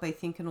pop up, I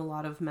think, in a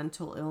lot of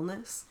mental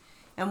illness.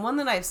 And one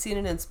that I've seen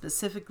it in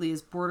specifically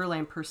is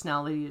borderline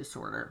personality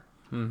disorder.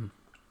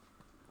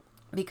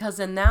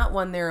 Because in that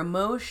one, their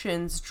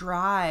emotions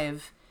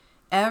drive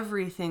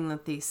everything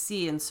that they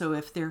see. And so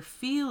if they're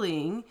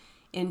feeling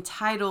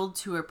entitled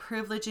to a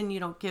privilege and you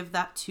don't give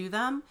that to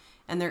them,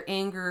 and their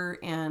anger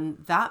and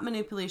that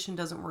manipulation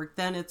doesn't work,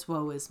 then it's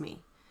woe is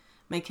me.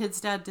 My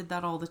kid's dad did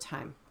that all the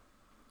time.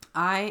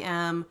 I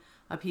am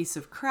a piece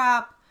of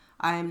crap.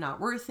 I am not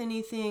worth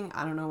anything.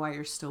 I don't know why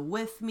you're still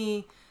with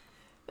me.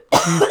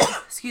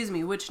 Excuse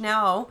me, which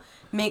now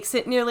makes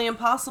it nearly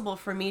impossible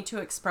for me to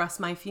express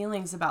my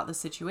feelings about the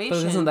situation.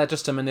 But isn't that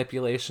just a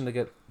manipulation to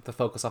get the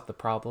focus off the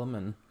problem?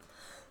 And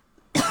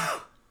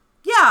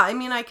yeah, I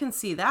mean, I can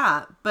see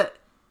that. But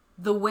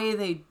the way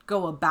they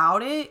go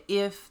about it,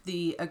 if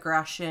the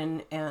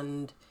aggression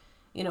and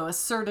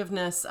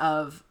assertiveness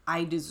of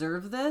I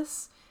deserve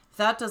this, if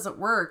that doesn't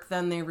work,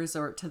 then they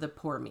resort to the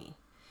poor me.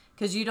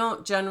 Because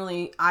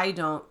I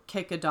don't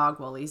kick a dog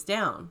while he's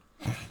down,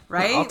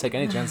 right? I'll take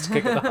any chance to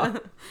kick a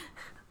dog.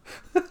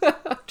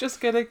 Just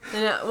kidding.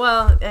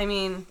 Well, I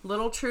mean,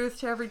 little truth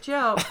to every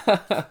joke.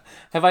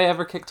 Have I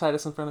ever kicked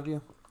Titus in front of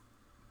you?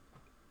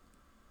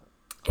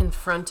 In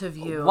front of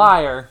you.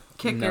 Liar.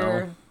 Kicker.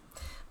 No.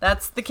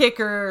 That's the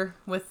kicker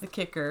with the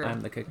kicker.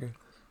 I'm the kicker.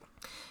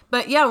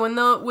 But yeah, when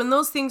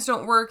those things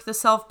don't work, the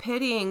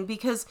self-pitying,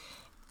 because,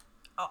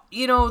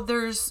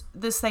 there's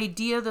this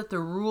idea that the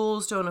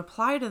rules don't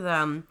apply to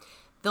them.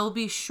 They'll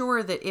be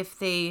sure that if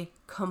they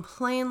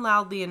complain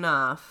loudly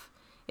enough,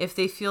 if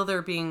they feel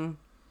they're being,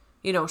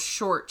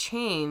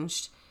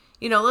 shortchanged,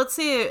 let's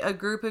say a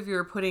group of you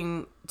are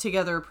putting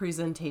together a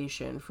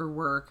presentation for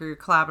work, or you're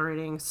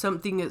collaborating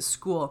something at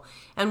school,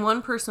 and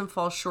one person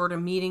falls short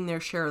of meeting their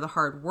share of the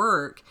hard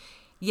work,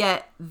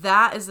 yet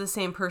that is the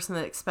same person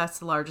that expects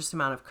the largest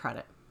amount of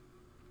credit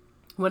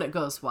when it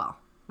goes well,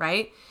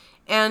 right?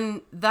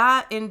 And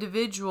that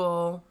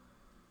individual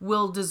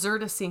will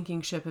desert a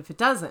sinking ship if it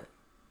doesn't,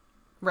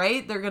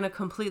 right? They're going to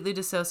completely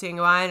dissociate and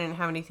go, I didn't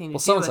have anything to do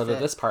with it. Well, so-and-so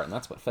did this part, and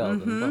that's what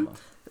failed.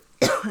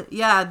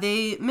 Yeah,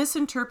 they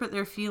misinterpret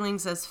their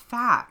feelings as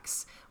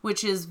facts,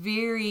 which is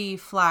very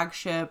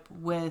flagship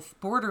with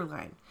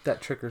borderline.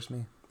 That triggers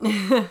me.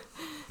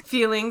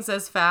 Feelings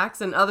as facts,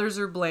 and others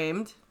are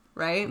blamed,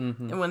 right?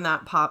 And when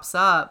that pops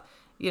up,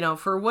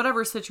 for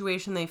whatever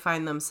situation they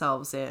find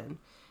themselves in,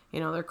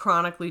 they're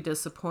chronically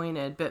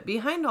disappointed. But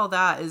behind all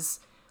that is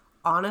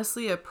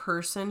honestly a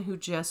person who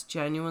just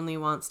genuinely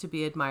wants to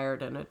be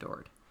admired and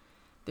adored.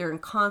 They're in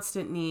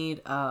constant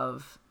need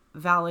of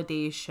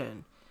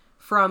validation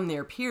from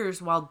their peers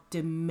while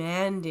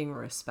demanding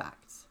respect.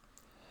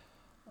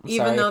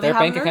 Even though their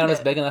bank account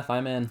is big enough,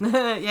 I'm in.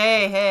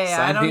 Hey,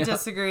 I don't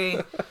disagree.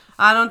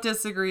 I don't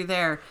disagree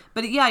there.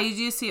 But yeah, you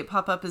do see it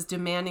pop up as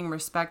demanding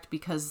respect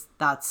because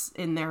that's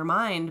in their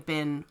mind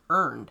been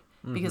earned,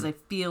 because I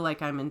feel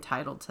like I'm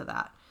entitled to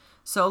that.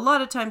 So a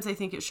lot of times I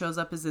think it shows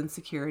up as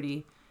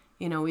insecurity.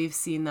 We've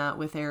seen that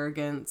with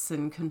arrogance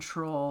and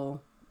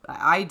control.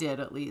 I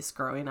did, at least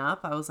growing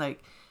up. I was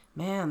like,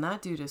 man,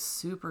 that dude is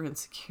super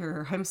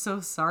insecure. I'm so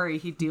sorry.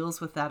 He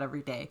deals with that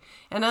every day.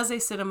 And as I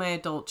sit in my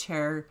adult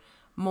chair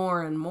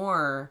more and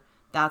more,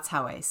 that's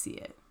how I see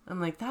it.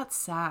 I'm like, that's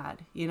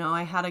sad.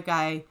 I had a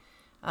guy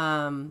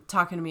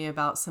talking to me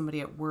about somebody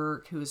at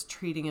work who was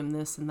treating him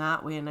this and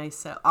that way. And I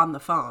said, on the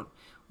phone,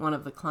 one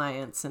of the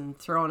clients, and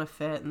throwing a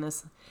fit and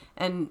this.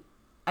 And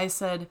I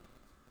said,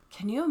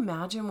 can you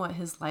imagine what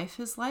his life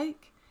is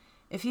like?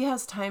 If he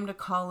has time to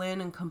call in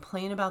and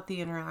complain about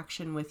the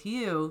interaction with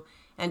you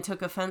and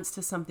took offense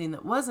to something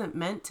that wasn't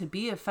meant to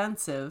be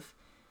offensive,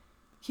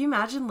 can you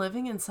imagine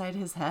living inside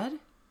his head?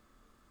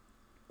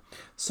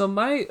 So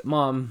my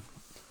mom,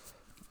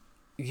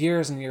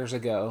 years and years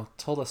ago,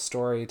 told a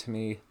story to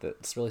me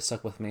that's really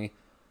stuck with me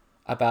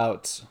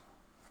about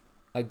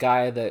a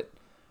guy that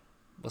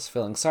was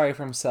feeling sorry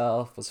for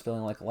himself, was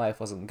feeling like life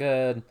wasn't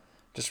good,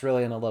 just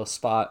really in a low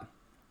spot.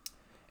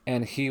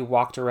 And he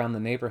walked around the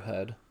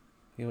neighborhood.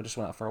 He just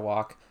went out for a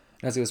walk.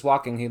 And as he was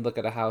walking, he'd look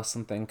at a house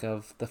and think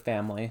of the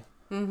family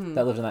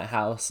that lived in that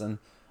house. And,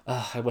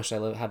 I wish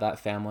I had that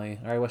family.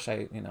 Or I wish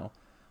I,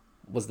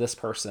 was this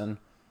person.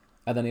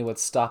 And then he would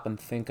stop and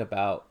think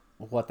about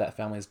what that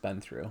family's been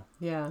through.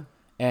 Yeah.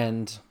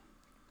 And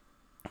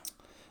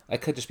I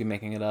could just be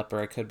making it up,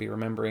 or I could be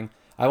remembering.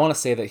 I want to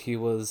say that he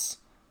was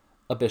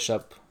a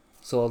bishop,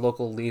 so a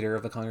local leader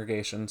of the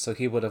congregation. So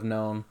he would have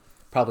known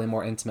probably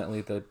more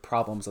intimately the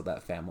problems of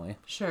that family.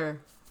 Sure.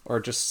 Or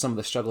just some of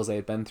the struggles they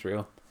had been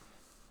through.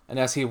 And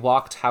as he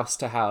walked house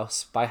to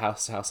house, by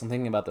house to house, and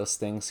thinking about those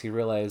things, he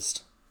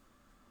realized,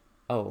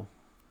 oh,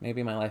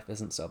 maybe my life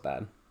isn't so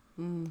bad.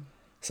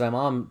 So my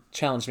mom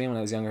challenged me when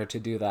I was younger to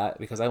do that,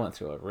 because I went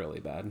through a really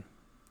bad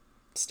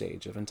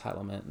stage of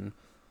entitlement and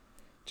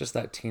just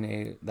that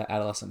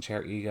adolescent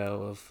chair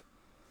ego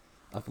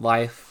of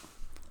life.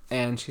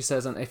 And she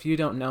says, and if you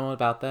don't know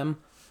about them,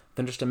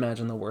 then just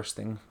imagine the worst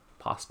thing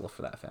possible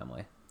for that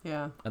family.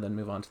 Yeah. And then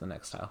move on to the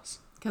next house.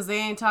 Because they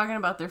ain't talking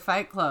about their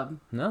fight club.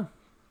 No.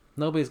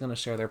 Nobody's going to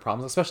share their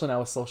problems, especially now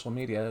with social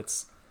media.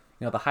 It's,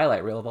 the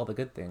highlight reel of all the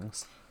good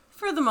things.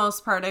 For the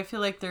most part, I feel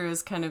like there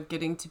is kind of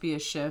getting to be a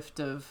shift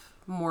of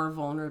more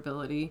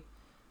vulnerability,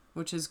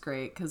 which is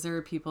great, because there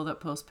are people that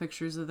post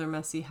pictures of their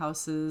messy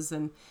houses.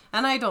 And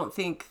I don't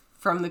think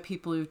from the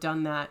people who've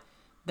done that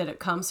it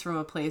comes from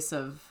a place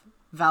of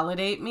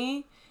validate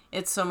me.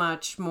 It's so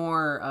much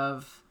more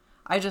of,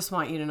 I just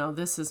want you to know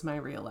this is my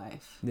real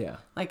life. Yeah.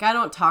 Like, I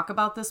don't talk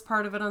about this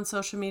part of it on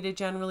social media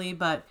generally,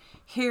 but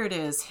here it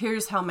is.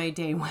 Here's how my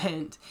day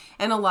went.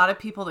 And a lot of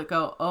people that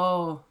go,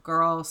 oh,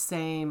 girl,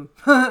 same.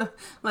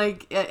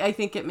 Like, I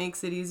think it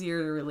makes it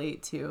easier to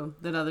relate to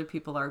that other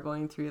people are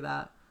going through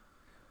that.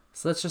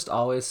 So that's just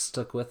always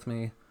stuck with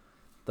me,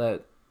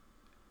 that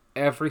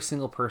every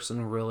single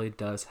person really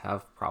does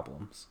have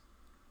problems.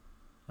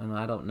 And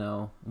I don't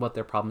know what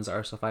their problems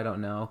are, so if I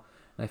don't know,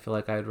 and I feel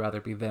like I'd rather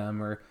be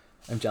them, or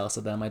I'm jealous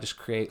of them, I just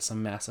create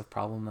some massive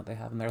problem that they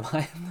have in their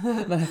life.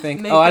 And I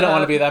think, I don't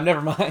want to be them, never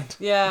mind.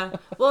 Yeah.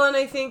 Well, and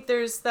I think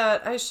there's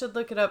that, I should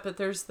look it up, but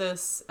there's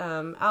this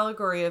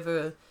allegory of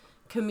a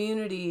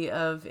community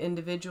of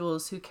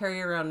individuals who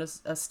carry around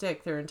a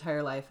stick their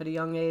entire life. At a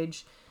young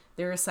age,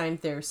 they're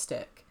assigned their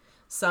stick.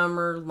 Some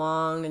are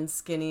long and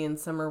skinny, and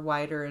some are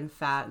wider and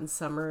fat, and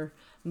some are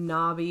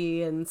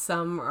knobby, and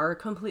some are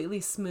completely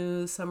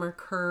smooth, some are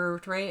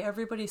curved, right?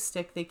 Everybody's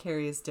stick they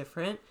carry is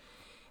different.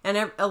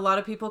 And a lot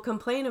of people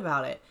complain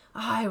about it.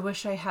 Oh, I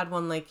wish I had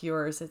one like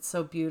yours. It's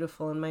so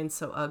beautiful and mine's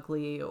so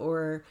ugly.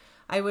 Or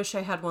I wish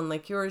I had one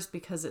like yours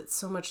because it's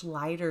so much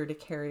lighter to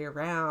carry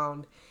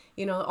around.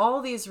 You know,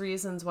 all these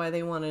reasons why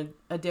they wanted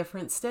a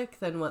different stick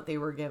than what they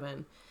were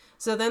given.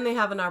 So then they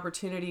have an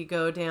opportunity to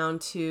go down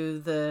to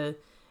the,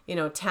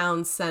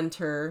 town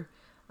center,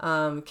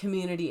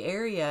 community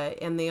area,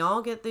 and they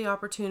all get the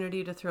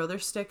opportunity to throw their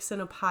sticks in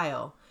a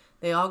pile.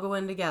 They all go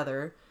in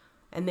together,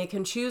 and they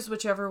can choose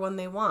whichever one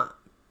they want.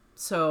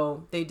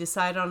 So they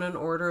decide on an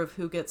order of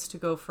who gets to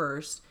go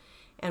first.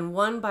 And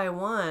one by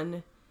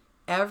one,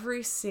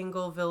 every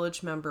single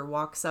village member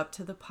walks up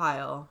to the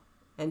pile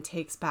and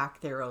takes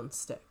back their own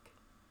stick.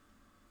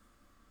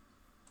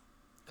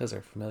 Because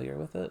they're familiar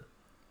with it?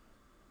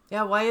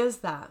 Yeah, why is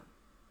that?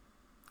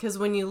 Because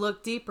when you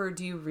look deeper,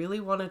 do you really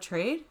want to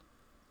trade?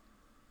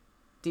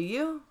 Do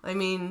you? I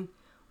mean,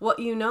 what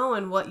you know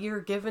and what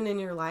you're given in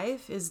your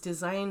life is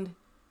designed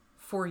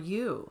for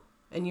you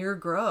and your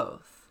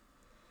growth.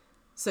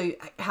 So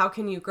how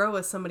can you grow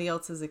with somebody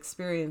else's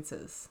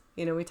experiences?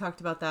 We talked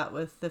about that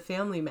with the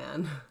family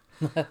man.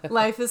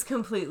 Life is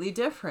completely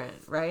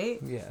different,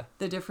 right? Yeah.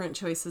 The different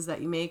choices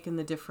that you make and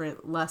the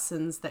different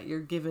lessons that you're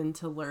given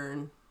to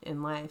learn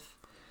in life.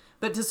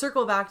 But to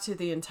circle back to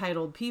the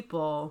entitled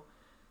people,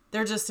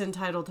 they're just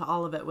entitled to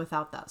all of it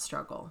without that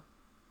struggle,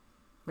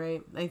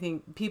 right? I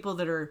think people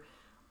that are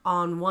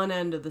on one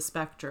end of the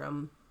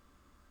spectrum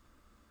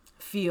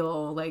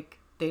feel like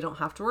they don't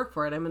have to work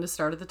for it. I'm going to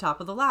start at the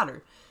top of the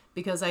ladder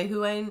because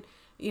who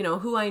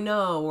I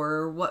know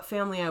or what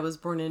family I was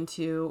born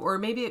into, or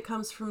maybe it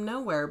comes from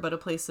nowhere, but a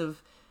place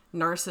of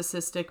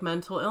narcissistic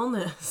mental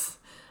illness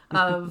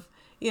of,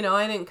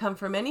 I didn't come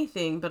from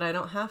anything, but I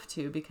don't have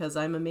to because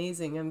I'm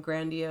amazing. I'm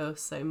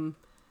grandiose. I'm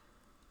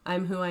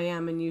who I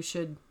am, and you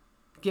should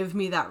give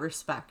me that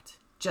respect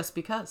just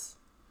because.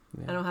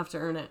 Yeah. I don't have to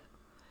earn it.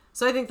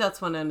 So I think that's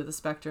one end of the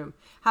spectrum.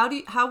 How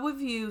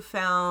have you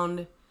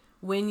found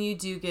when you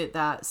do get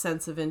that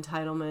sense of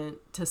entitlement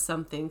to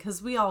something,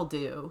 because we all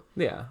do.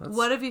 Yeah.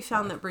 What have you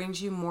found that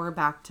brings you more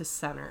back to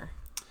center?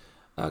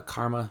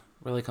 Karma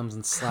really comes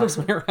and slaps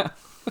me around.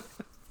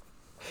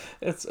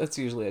 It's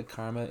usually a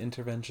karma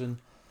intervention.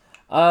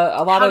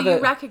 How do you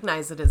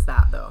recognize it as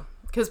that, though?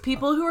 Because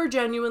people who are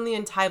genuinely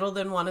entitled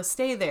and want to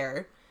stay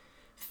there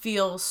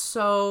feel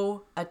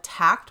so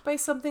attacked by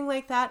something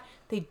like that,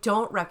 they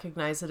don't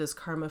recognize it as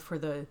karma for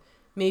the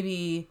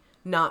maybe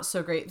not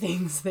so great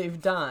things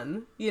they've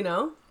done,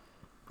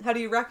 How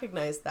do you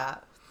recognize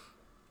that?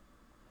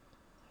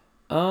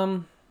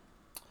 I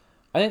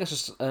think it's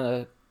just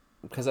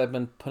because I've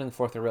been putting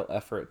forth a real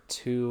effort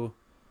to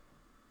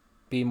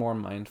be more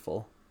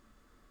mindful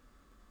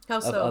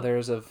of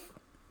others, of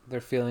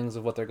their feelings,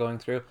 of what they're going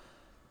through.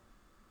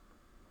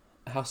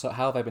 How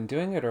have I been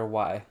doing it, or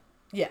why?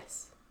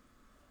 Yes.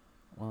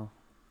 Well,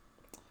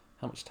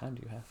 how much time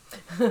do you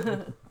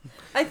have?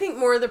 I think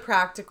more the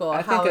practical.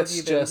 How have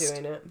you been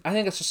doing it? I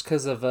think it's just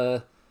because of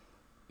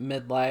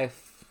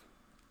midlife,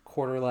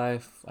 quarter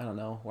life. I don't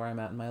know where I'm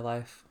at in my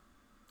life.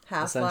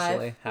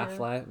 Essentially,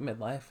 half-life,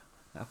 midlife,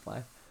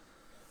 half-life.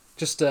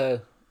 Just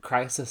a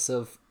crisis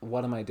of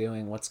what am I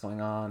doing? What's going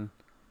on?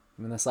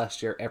 I mean, this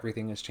last year,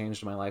 everything has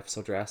changed in my life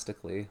so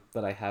drastically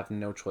that I have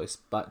no choice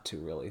but to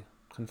really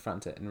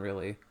confront it and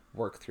really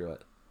work through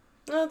it.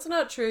 No, it's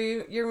not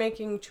true. You're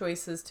making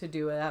choices to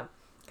do that.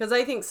 Because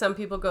I think some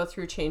people go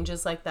through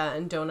changes like that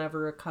and don't ever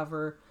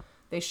recover.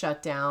 They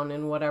shut down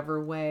in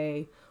whatever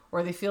way,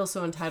 or they feel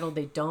so entitled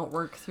they don't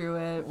work through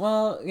it.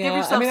 Well, yeah. Give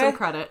yourself some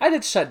credit. I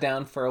did shut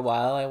down for a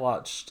while. I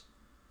watched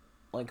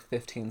like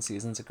 15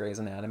 seasons of Grey's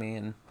Anatomy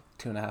in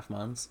 2.5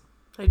 months.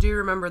 I do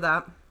remember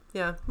that.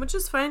 Yeah, which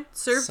is fine.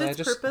 Served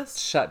its purpose.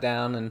 Shut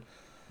down, and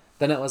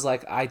then it was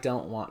like, I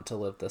don't want to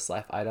live this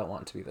life. I don't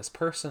want to be this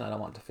person. I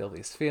don't want to feel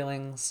these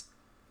feelings.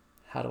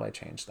 How do I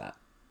change that?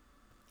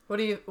 What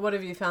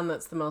have you found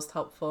that's the most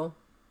helpful?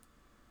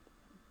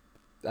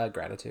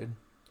 Gratitude.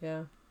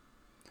 Yeah.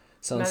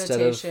 So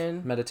instead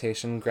of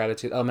meditation,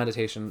 gratitude.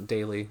 Meditation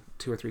daily,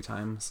 2 or 3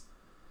 times.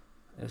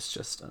 It's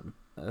just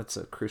that's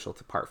a crucial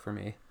part for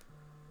me.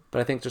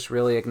 But I think just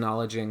really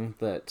acknowledging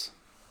that,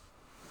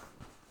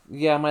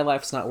 yeah, my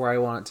life's not where I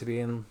want it to be,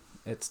 and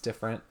it's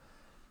different.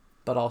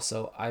 But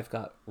also, I've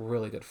got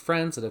really good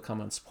friends that have come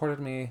and supported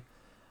me.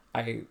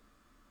 I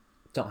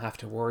don't have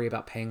to worry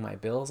about paying my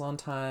bills on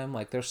time.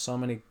 Like, there's so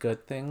many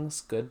good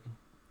things, good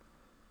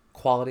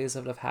qualities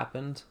that have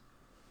happened,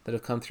 that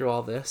have come through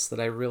all this, that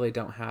I really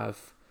don't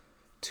have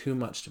too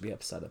much to be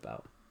upset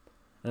about.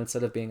 And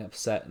instead of being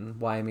upset and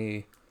why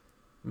me,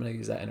 I'm going to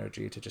use that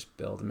energy to just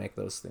build and make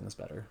those things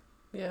better.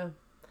 Yeah.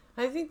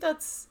 I think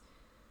that's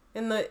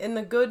in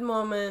the good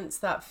moments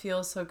that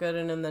feel so good,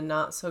 and in the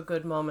not so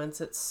good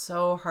moments, it's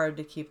so hard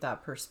to keep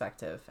that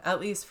perspective, at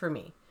least for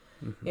me.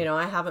 You know,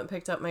 I haven't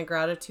picked up my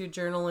gratitude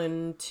journal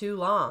in too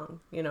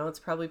long. You know, it's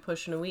probably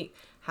pushing a week.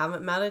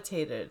 Haven't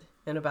meditated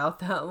in about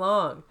that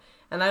long.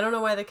 And I don't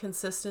know why the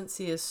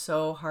consistency is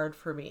so hard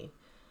for me.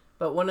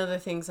 But one of the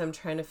things I'm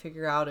trying to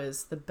figure out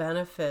is the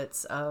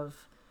benefits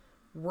of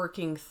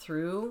working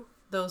through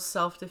those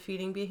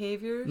self-defeating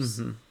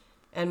behaviors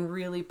and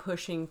really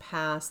pushing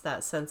past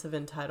that sense of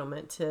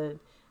entitlement to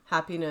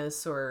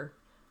happiness or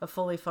a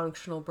fully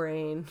functional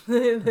brain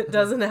that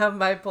doesn't have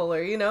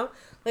bipolar, you know?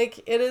 Like,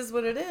 it is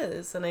what it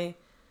is. And I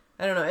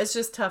don't know. It's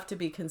just tough to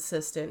be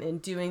consistent in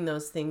doing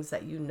those things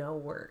that you know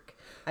work.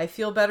 I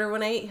feel better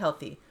when I eat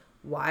healthy.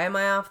 Why am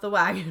I off the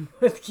wagon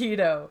with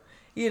keto?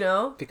 You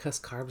know? Because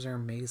carbs are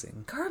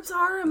amazing. Carbs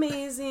are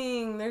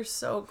amazing. They're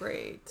so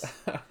great.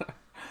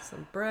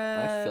 Some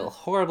bread. I feel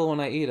horrible when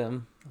I eat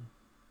them.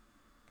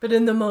 But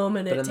in the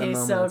moment, it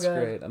tastes so good. It's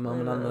great. A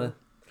moment on the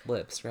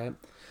lips, right?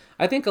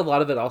 I think a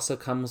lot of it also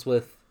comes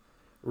with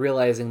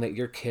realizing that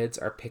your kids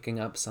are picking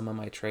up some of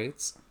my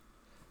traits,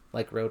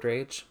 like road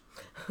rage.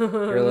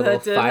 Your little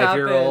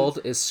 5-year-old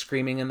is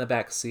screaming in the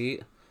back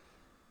seat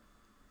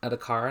at a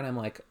car, and I'm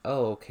like,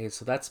 oh, okay,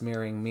 so that's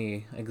mirroring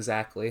me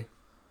exactly.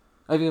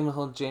 I've even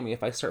told Jamie,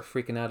 if I start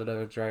freaking out at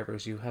other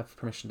drivers, you have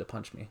permission to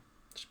punch me.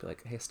 Just be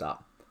like, hey,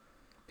 stop.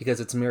 Because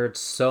it's mirrored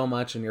so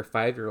much in your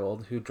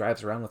 5-year-old who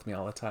drives around with me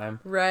all the time.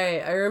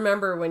 Right. I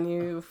remember when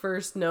you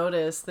first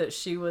noticed that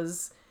she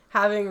was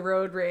having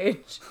road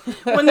rage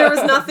when there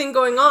was nothing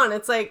going on.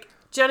 It's like,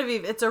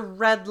 Genevieve, it's a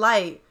red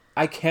light.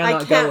 I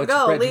can't go. It's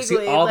red. Legally. You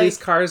see all these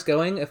cars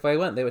going? If I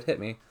went, they would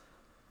hit me.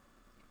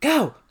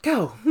 Go!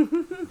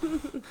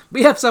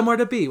 We have somewhere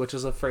to be, which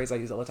is a phrase I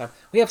use all the time.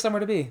 We have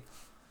somewhere to be.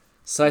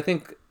 So I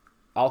think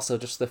also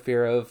just the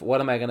fear of what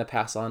am I going to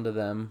pass on to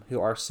them who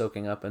are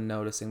soaking up and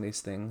noticing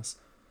these things.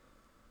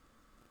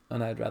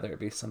 And I'd rather it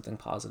be something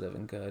positive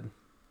and good.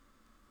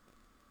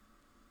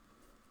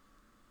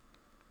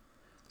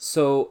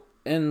 So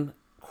in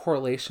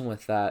correlation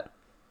with that,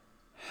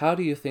 how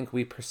do you think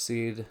we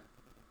proceed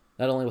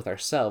not only with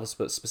ourselves,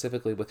 but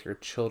specifically with your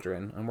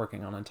children and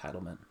working on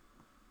entitlement?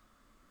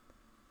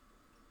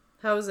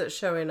 How is it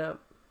showing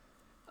up?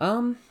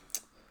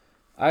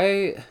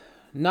 I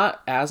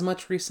not as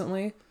much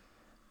recently,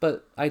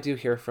 but I do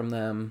hear from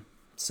them,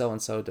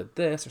 so-and-so did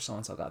this, or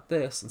so-and-so got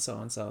this, and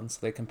so-and-so. And so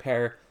they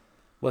compare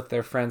with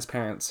their friends'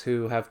 parents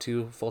who have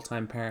two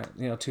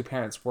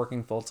parents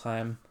working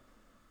full-time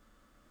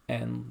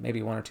and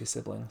maybe 1 or 2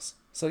 siblings.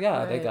 So yeah,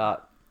 right. They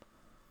got,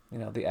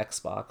 the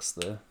Xbox,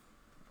 the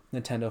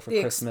Nintendo for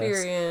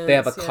Christmas. They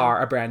have a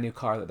car, a brand new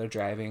car that they're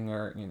driving,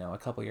 or, a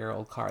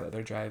couple-year-old car that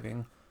they're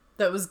driving.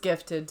 That was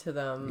gifted to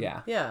them.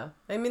 Yeah. Yeah.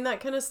 I mean, that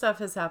kind of stuff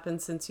has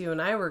happened since you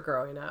and I were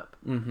growing up.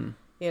 Mm-hmm.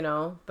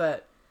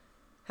 But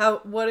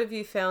what have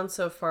you found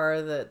so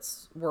far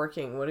that's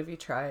working? What have you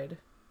tried?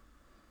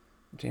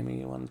 Jamie,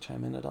 you want to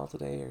chime in at all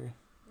today, or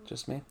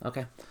just me?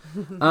 Okay.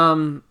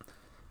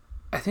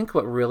 I think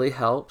what really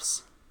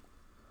helps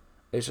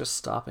is just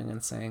stopping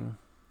and saying,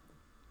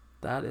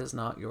 that is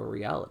not your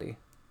reality.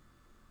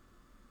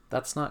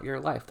 That's not your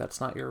life.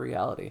 That's not your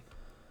reality.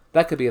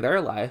 That could be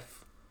their life.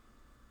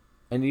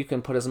 And you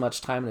can put as much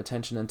time and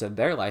attention into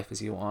their life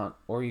as you want,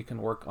 or you can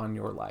work on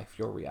your life,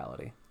 your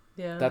reality.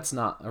 Yeah. That's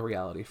not a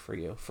reality for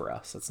you, for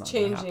us. It's not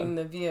changing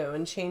the view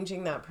and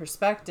changing that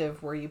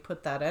perspective where you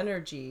put that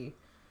energy,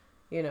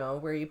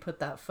 where you put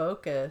that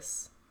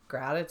focus,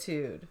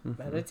 gratitude,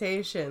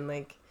 meditation,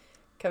 like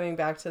coming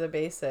back to the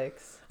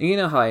basics. You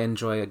know how I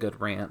enjoy a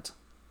good rant.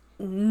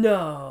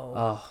 No.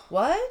 Oh.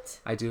 What?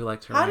 I do like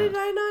to rant. How did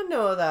I not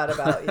know that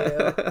about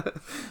you?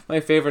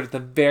 My favorite at the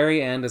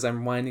very end as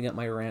I'm winding up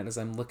my rant is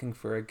I'm looking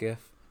for a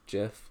GIF.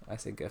 I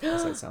say GIF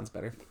because that sounds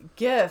better.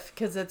 GIF,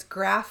 because it's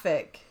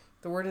graphic.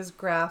 The word is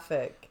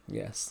graphic.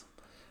 Yes.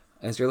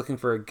 As you're looking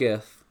for a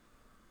GIF,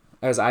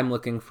 as I'm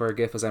looking for a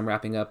GIF as I'm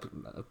wrapping up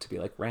to be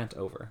like, rant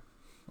over.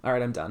 All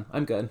right, I'm done.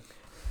 I'm good.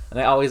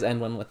 And I always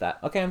end one with that.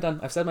 Okay, I'm done.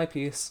 I've said my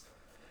piece.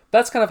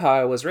 That's kind of how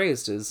I was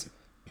raised, is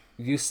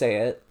you say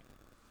it,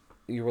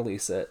 you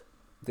release it,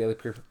 the other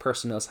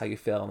person knows how you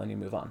feel, and then you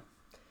move on.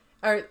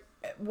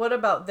 What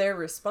about their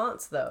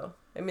response, though?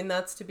 I mean,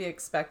 that's to be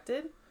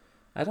expected.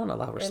 I don't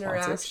allow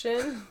responses.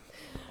 Interaction.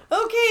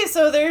 Okay,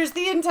 so there's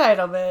the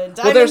entitlement.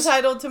 Well, I'm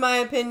entitled to my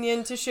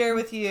opinion to share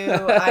with you.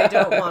 I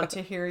don't want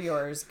to hear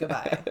yours.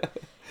 Goodbye.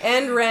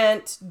 And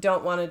rant.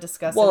 Don't want to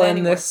discuss it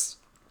anymore.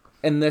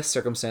 In this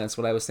circumstance,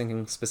 what I was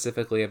thinking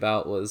specifically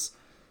about was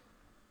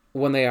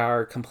when they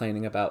are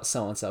complaining about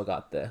so-and-so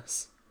got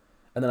this.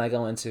 And then I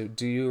go into,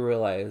 do you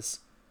realize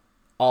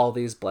all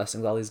these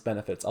blessings, all these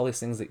benefits, all these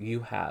things that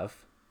you have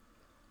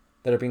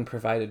that are being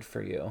provided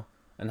for you,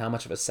 and how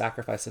much of a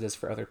sacrifice it is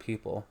for other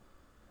people,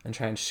 and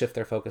try and shift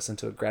their focus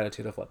into a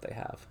gratitude of what they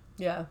have.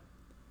 Yeah.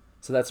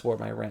 So that's where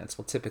my rants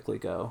will typically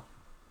go.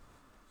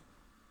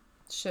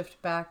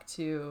 Shift back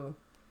to,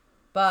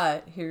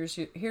 but here's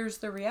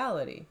the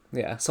reality.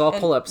 Yeah, so I'll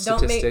pull up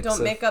statistics.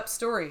 Don't make up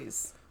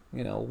stories.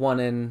 1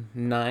 in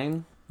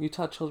 9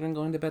 Utah children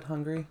going to bed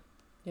hungry.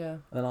 Yeah.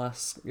 And then I'll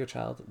ask your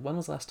child, when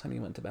was the last time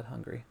you went to bed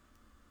hungry?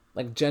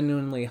 Like,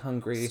 genuinely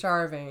hungry.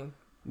 Starving.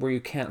 where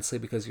you can't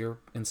sleep because you're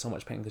in so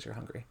much pain because you're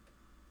hungry?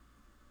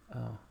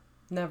 Oh.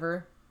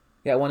 Never.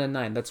 Yeah, 1 in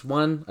 9. That's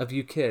one of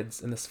you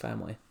kids in this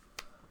family.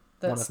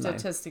 That 1 of 9.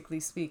 statistically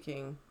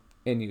speaking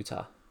In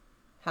Utah.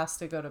 has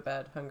to go to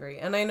bed hungry.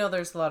 And I know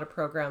there's a lot of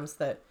programs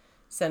that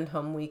send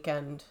home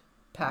weekend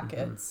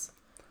packets.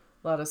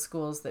 A lot of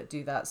schools that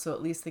do that. So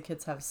at least the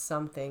kids have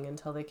something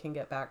until they can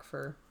get back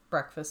for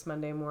breakfast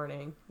Monday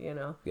morning, you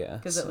know? Yeah.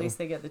 Because at least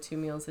they get the 2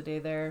 meals a day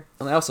there.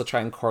 And I also try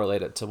and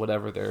correlate it to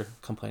whatever they're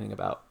complaining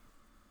about.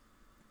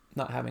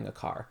 Not having a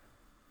car.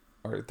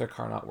 Or their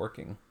car not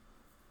working.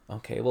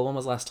 Okay, well, when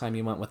was the last time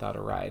you went without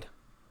a ride?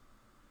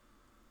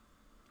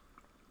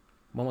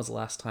 When was the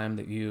last time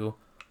that you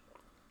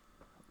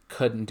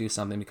couldn't do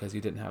something because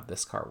you didn't have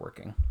this car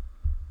working?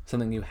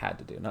 Something you had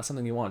to do. Not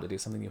something you wanted to do,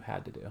 something you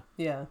had to do.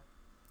 Yeah.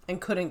 And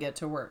couldn't get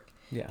to work.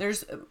 Yeah.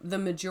 There's the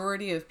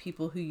majority of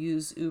people who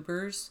use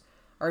Ubers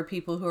are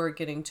people who are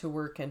getting to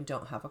work and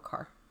don't have a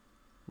car.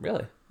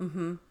 Really?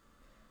 Mm-hmm.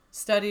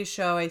 Studies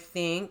show, I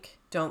think,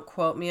 don't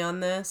quote me on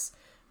this,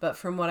 but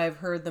from what I've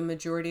heard, the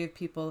majority of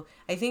people,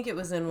 I think it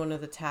was in one of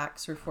the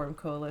Tax Reform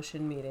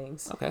Coalition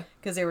meetings. Okay.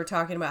 Because they were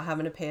talking about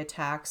having to pay a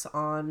tax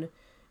on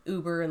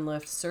Uber and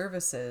Lyft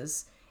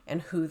services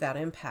and who that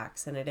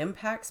impacts. And it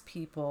impacts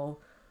people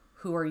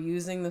who are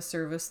using the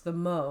service the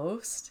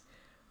most,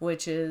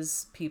 which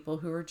is people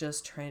who are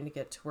just trying to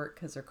get to work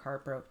because their car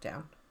broke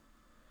down.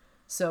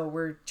 So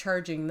we're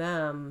charging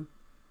them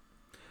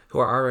Who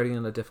are already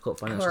in a difficult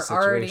financial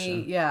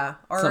situation.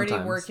 Already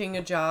Sometimes. working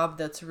a job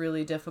that's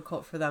really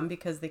difficult for them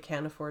because they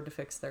can't afford to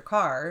fix their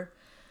car.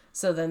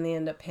 So then they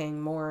end up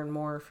paying more and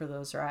more for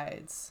those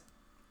rides.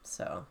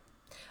 So,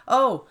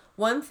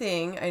 one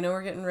thing, I know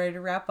we're getting ready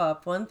to wrap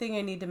up. One thing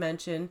I need to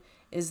mention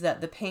is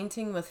that the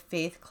Painting with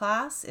Faith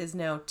class is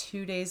now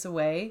 2 days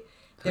away.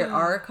 There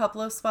are a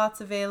couple of spots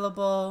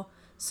available.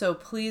 So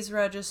please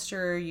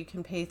register. You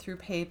can pay through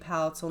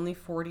PayPal. It's only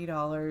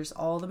 $40.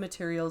 All the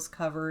materials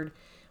covered.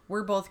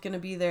 We're both going to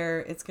be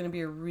there. It's going to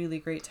be a really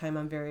great time.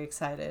 I'm very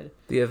excited.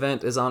 The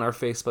event is on our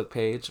Facebook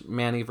page,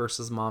 Manny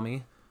versus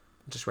Mommy,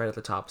 just right at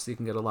the top, so you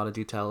can get a lot of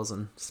details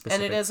and specifics.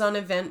 And it is on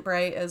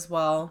Eventbrite as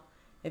well,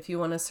 if you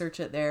want to search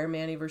it there,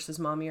 Manny versus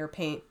Mommy or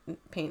Paint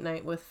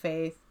Night with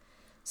Faith.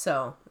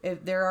 So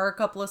there are a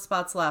couple of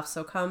spots left,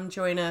 so come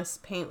join us,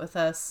 paint with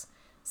us,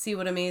 see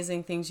what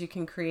amazing things you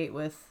can create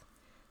with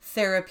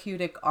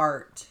therapeutic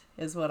art,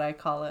 is what I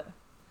call it.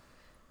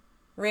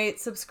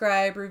 Rate,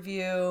 subscribe,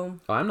 review.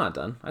 Oh, I'm not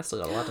done. I still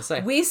got a lot to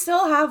say. We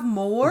still have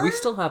more? We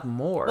still have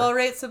more. Well,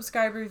 rate,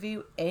 subscribe,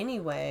 review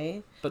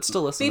anyway. But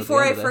still listen Before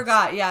to the I end of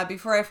forgot,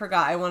 before I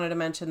forgot, I wanted to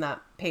mention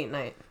that paint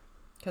night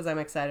because I'm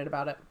excited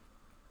about it.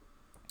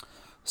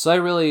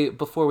 So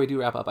before we do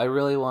wrap up, I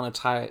really want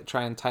to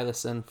try and tie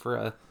this in for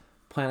a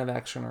plan of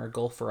action or a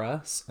goal for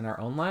us in our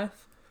own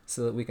life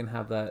so that we can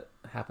have that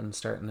happen,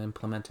 start and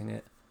implementing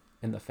it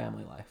in the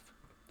family life.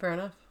 Fair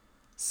enough.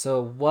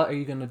 So what are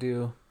you going to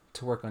do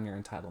to work on your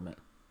entitlement?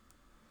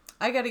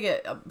 I got to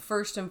get,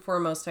 first and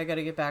foremost, I got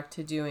to get back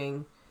to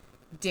doing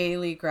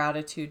daily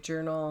gratitude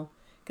journal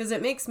because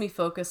it makes me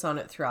focus on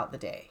it throughout the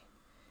day.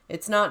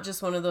 It's not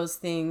just one of those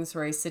things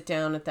where I sit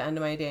down at the end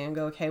of my day and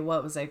go, okay,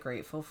 what was I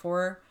grateful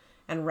for?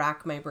 And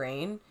rack my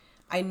brain.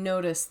 I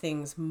notice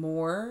things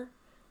more,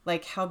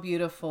 like how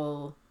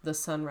beautiful the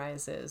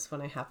sunrise is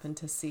when I happen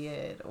to see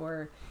it,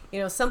 or,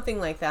 something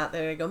like that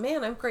I go,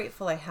 man, I'm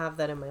grateful I have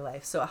that in my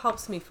life. So it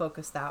helps me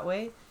focus that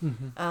way.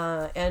 Mm-hmm.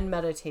 And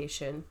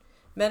meditation,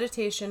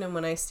 and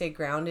when I stay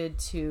grounded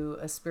to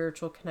a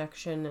spiritual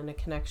connection and a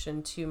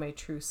connection to my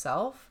true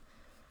self,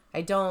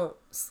 I don't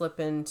slip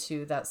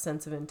into that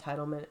sense of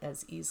entitlement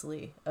as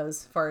easily,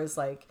 as far as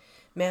like,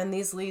 man,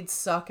 these leads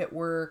suck at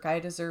work. I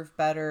deserve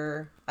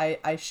better.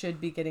 I should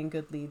be getting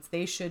good leads.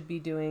 They should be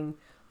doing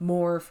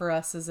more for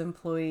us as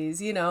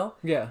employees,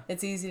 Yeah.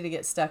 It's easy to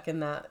get stuck in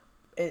that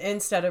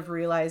instead of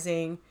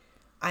realizing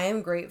I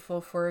am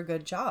grateful for a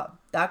good job.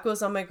 That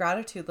goes on my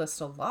gratitude list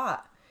a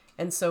lot.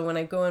 And so when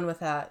I go in with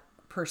that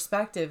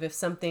perspective,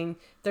 if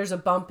there's a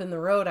bump in the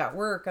road at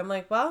work, I'm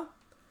like, well,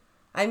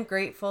 I'm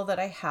grateful that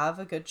I have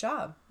a good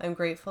job. I'm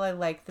grateful I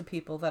like the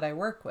people that I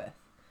work with.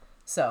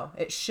 So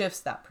it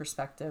shifts that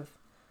perspective.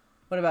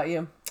 What about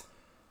you?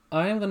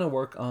 I am going to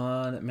work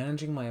on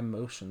managing my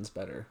emotions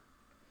better.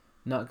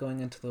 Not going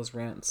into those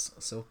rants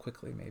so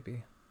quickly,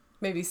 maybe.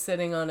 Maybe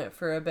sitting on it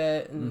for a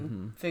bit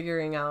and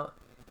figuring out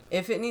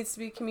if it needs to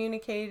be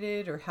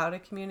communicated or how to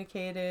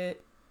communicate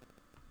it.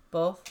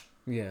 Both.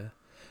 Yeah.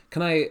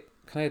 Can I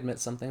admit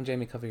something?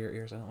 Jamie, cover your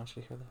ears. I don't want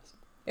you to hear this.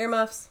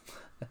 Earmuffs.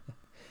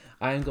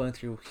 I am going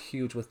through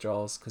huge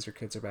withdrawals because your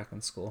kids are back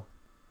in school.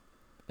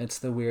 It's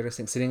the weirdest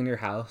thing. Sitting in your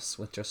house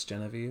with just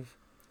Genevieve.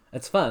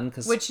 It's fun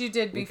because which you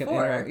did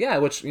before. Yeah,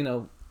 which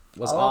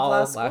was all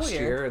last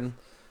year and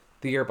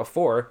the year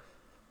before.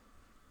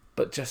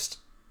 But just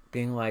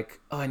being like,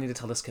 oh, I need to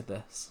tell this kid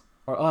this,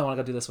 or oh, I want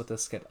to go do this with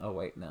this kid. Oh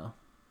wait, no.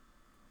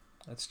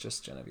 It's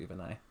just Genevieve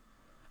and I,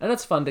 and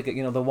it's fun to get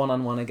the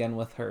one-on-one again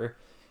with her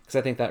because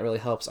I think that really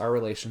helps our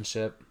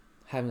relationship,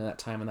 having that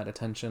time and that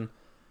attention.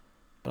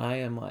 But I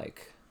am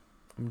like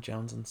I'm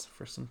jonesing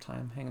for some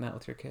time hanging out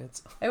with your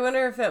kids. I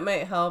wonder if it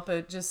might help.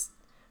 I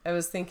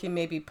was thinking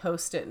maybe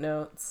Post-it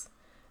notes.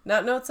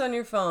 Not notes on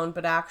your phone,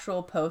 but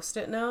actual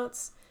Post-it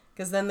notes.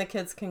 Because then the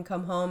kids can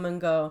come home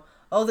and go,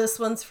 oh, this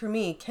one's for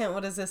me. Kent,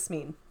 what does this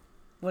mean?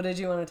 What did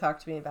you want to talk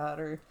to me about?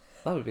 Or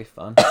That would be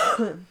fun.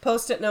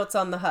 Post-it notes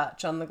on the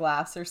hutch, on the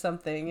glass or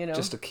something, you know.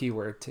 Just a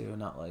keyword too,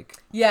 not like...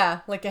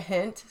 Yeah, like a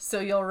hint, so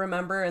you'll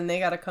remember and they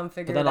got to come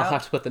figure But then it I'll out.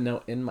 have to put the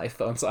note in my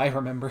phone so I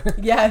remember.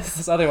 Yes.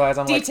 Because otherwise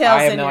I'm Details like,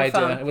 I have in no your idea.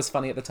 phone. It was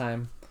funny at the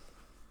time.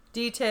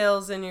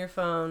 Details in your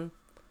phone.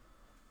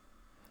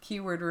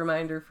 Keyword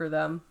reminder for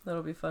them.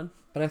 That'll be fun.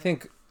 But I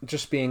think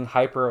just being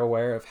hyper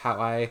aware of how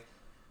I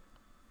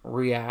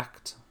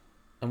react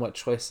and what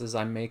choices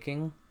I'm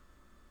making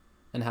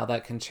and how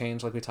that can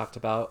change, like we talked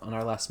about on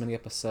our last mini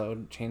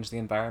episode, change the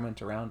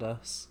environment around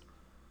us.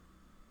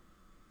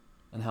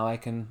 And how I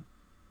can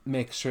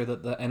make sure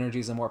that the energy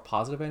is a more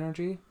positive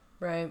energy.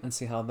 Right. And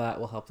see how that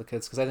will help the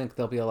kids. Because I think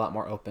they'll be a lot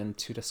more open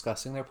to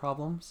discussing their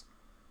problems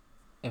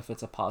if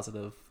it's a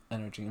positive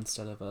energy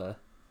instead of a,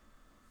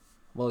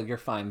 well, you're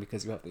fine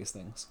because you have these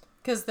things.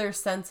 Because they're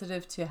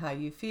sensitive to how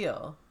you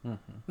feel.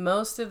 Mm-hmm.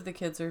 Most of the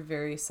kids are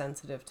very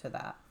sensitive to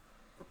that.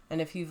 And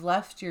if you've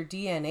left your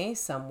DNA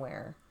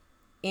somewhere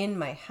in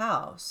my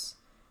house,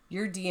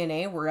 your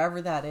DNA,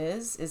 wherever that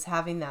is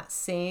having that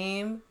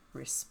same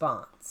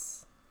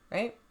response,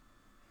 right?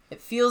 It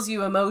feels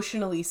you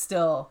emotionally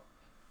still.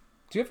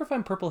 Do you ever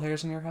find purple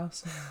hairs in your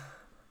house?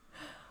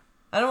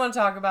 I don't want to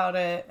talk about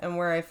it and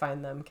where I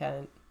find them,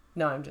 Kent.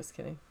 No, I'm just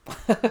kidding.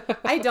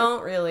 I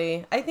don't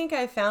really. I think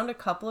I found a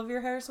couple of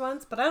your hairs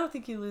once, but I don't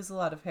think you lose a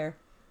lot of hair.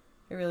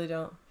 I really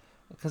don't.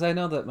 Because I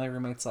know that my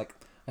roommate's like,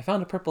 I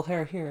found a purple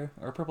hair here,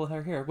 or a purple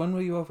hair here. When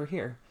were you over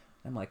here?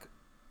 I'm like,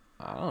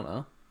 I don't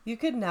know. You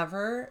could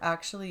never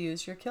actually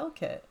use your kill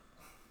kit.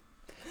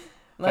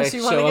 Unless I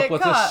you want to show get up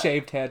with caught. a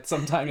shaved head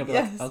sometime, you'll be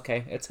Yes. like,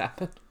 okay, it's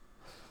happened.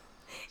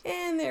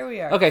 And there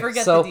we are. Okay,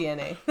 Forget so- the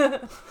DNA.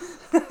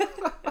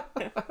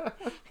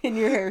 In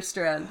your hair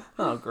strand.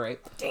 Oh, great.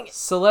 Dang it.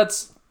 So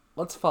let's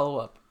follow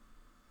up.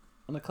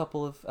 In a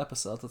couple of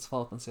episodes, let's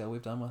follow up and see how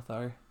we've done with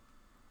our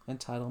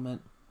entitlement,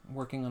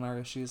 working on our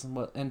issues, and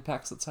what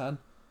impacts it's had.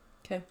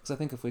 Okay. Because I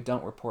think if we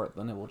don't report,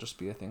 then it will just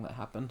be a thing that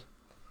happened.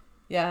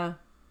 Yeah.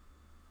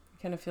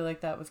 I kind of feel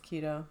like that with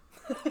keto.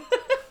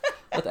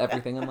 With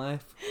everything in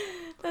life.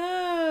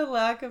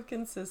 Lack of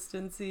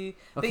consistency.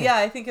 But Okay. yeah,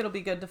 I think it'll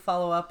be good to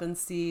follow up and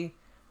see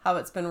how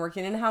it's been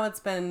working and how it's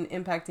been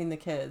impacting the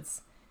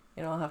kids.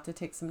 You know, I'll have to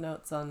take some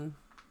notes on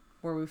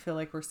where we feel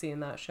like we're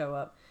seeing that show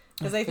up.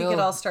 Because I think it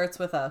all starts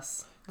with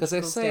us. Because they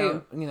Goes say,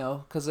 down. you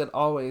know, because it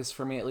always,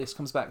 for me at least,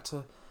 comes back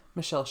to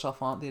Michelle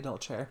Chalfant, the adult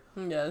chair,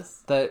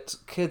 Yes. that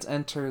kids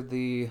enter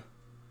the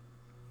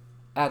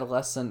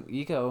adolescent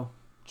ego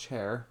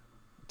chair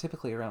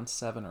typically around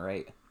 7 or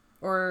 8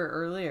 Or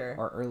earlier.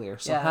 or earlier.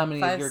 So Yeah, how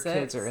many 5, of your 6.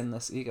 kids are in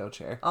this ego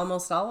chair?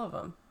 Almost all of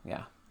them.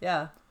 Yeah.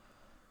 Yeah.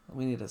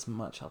 We need as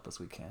much help as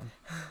we can.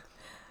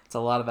 It's a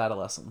lot of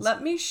adolescents.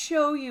 Let me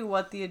show you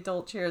what the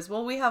adult chair is.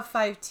 Well, we have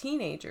 5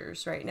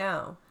 teenagers right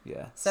now.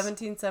 Yeah.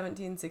 17,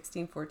 17,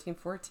 16, 14,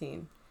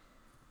 14.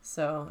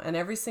 So, and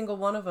every single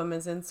one of them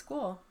is in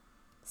school.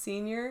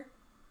 Senior,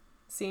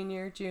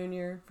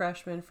 junior,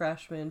 freshman,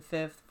 5th,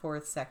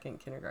 4th, 2nd,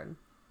 kindergarten.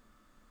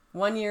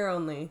 1 year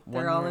only.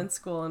 They're 1 all year. in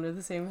school under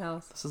the same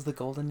house. This is the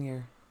golden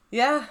year.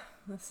 Yeah,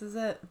 this is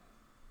it.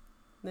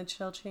 It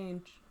shall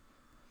change.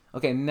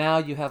 Okay, now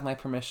you have my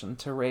permission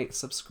to rate,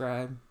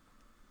 subscribe.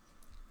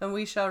 And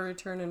we shall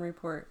return and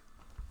report.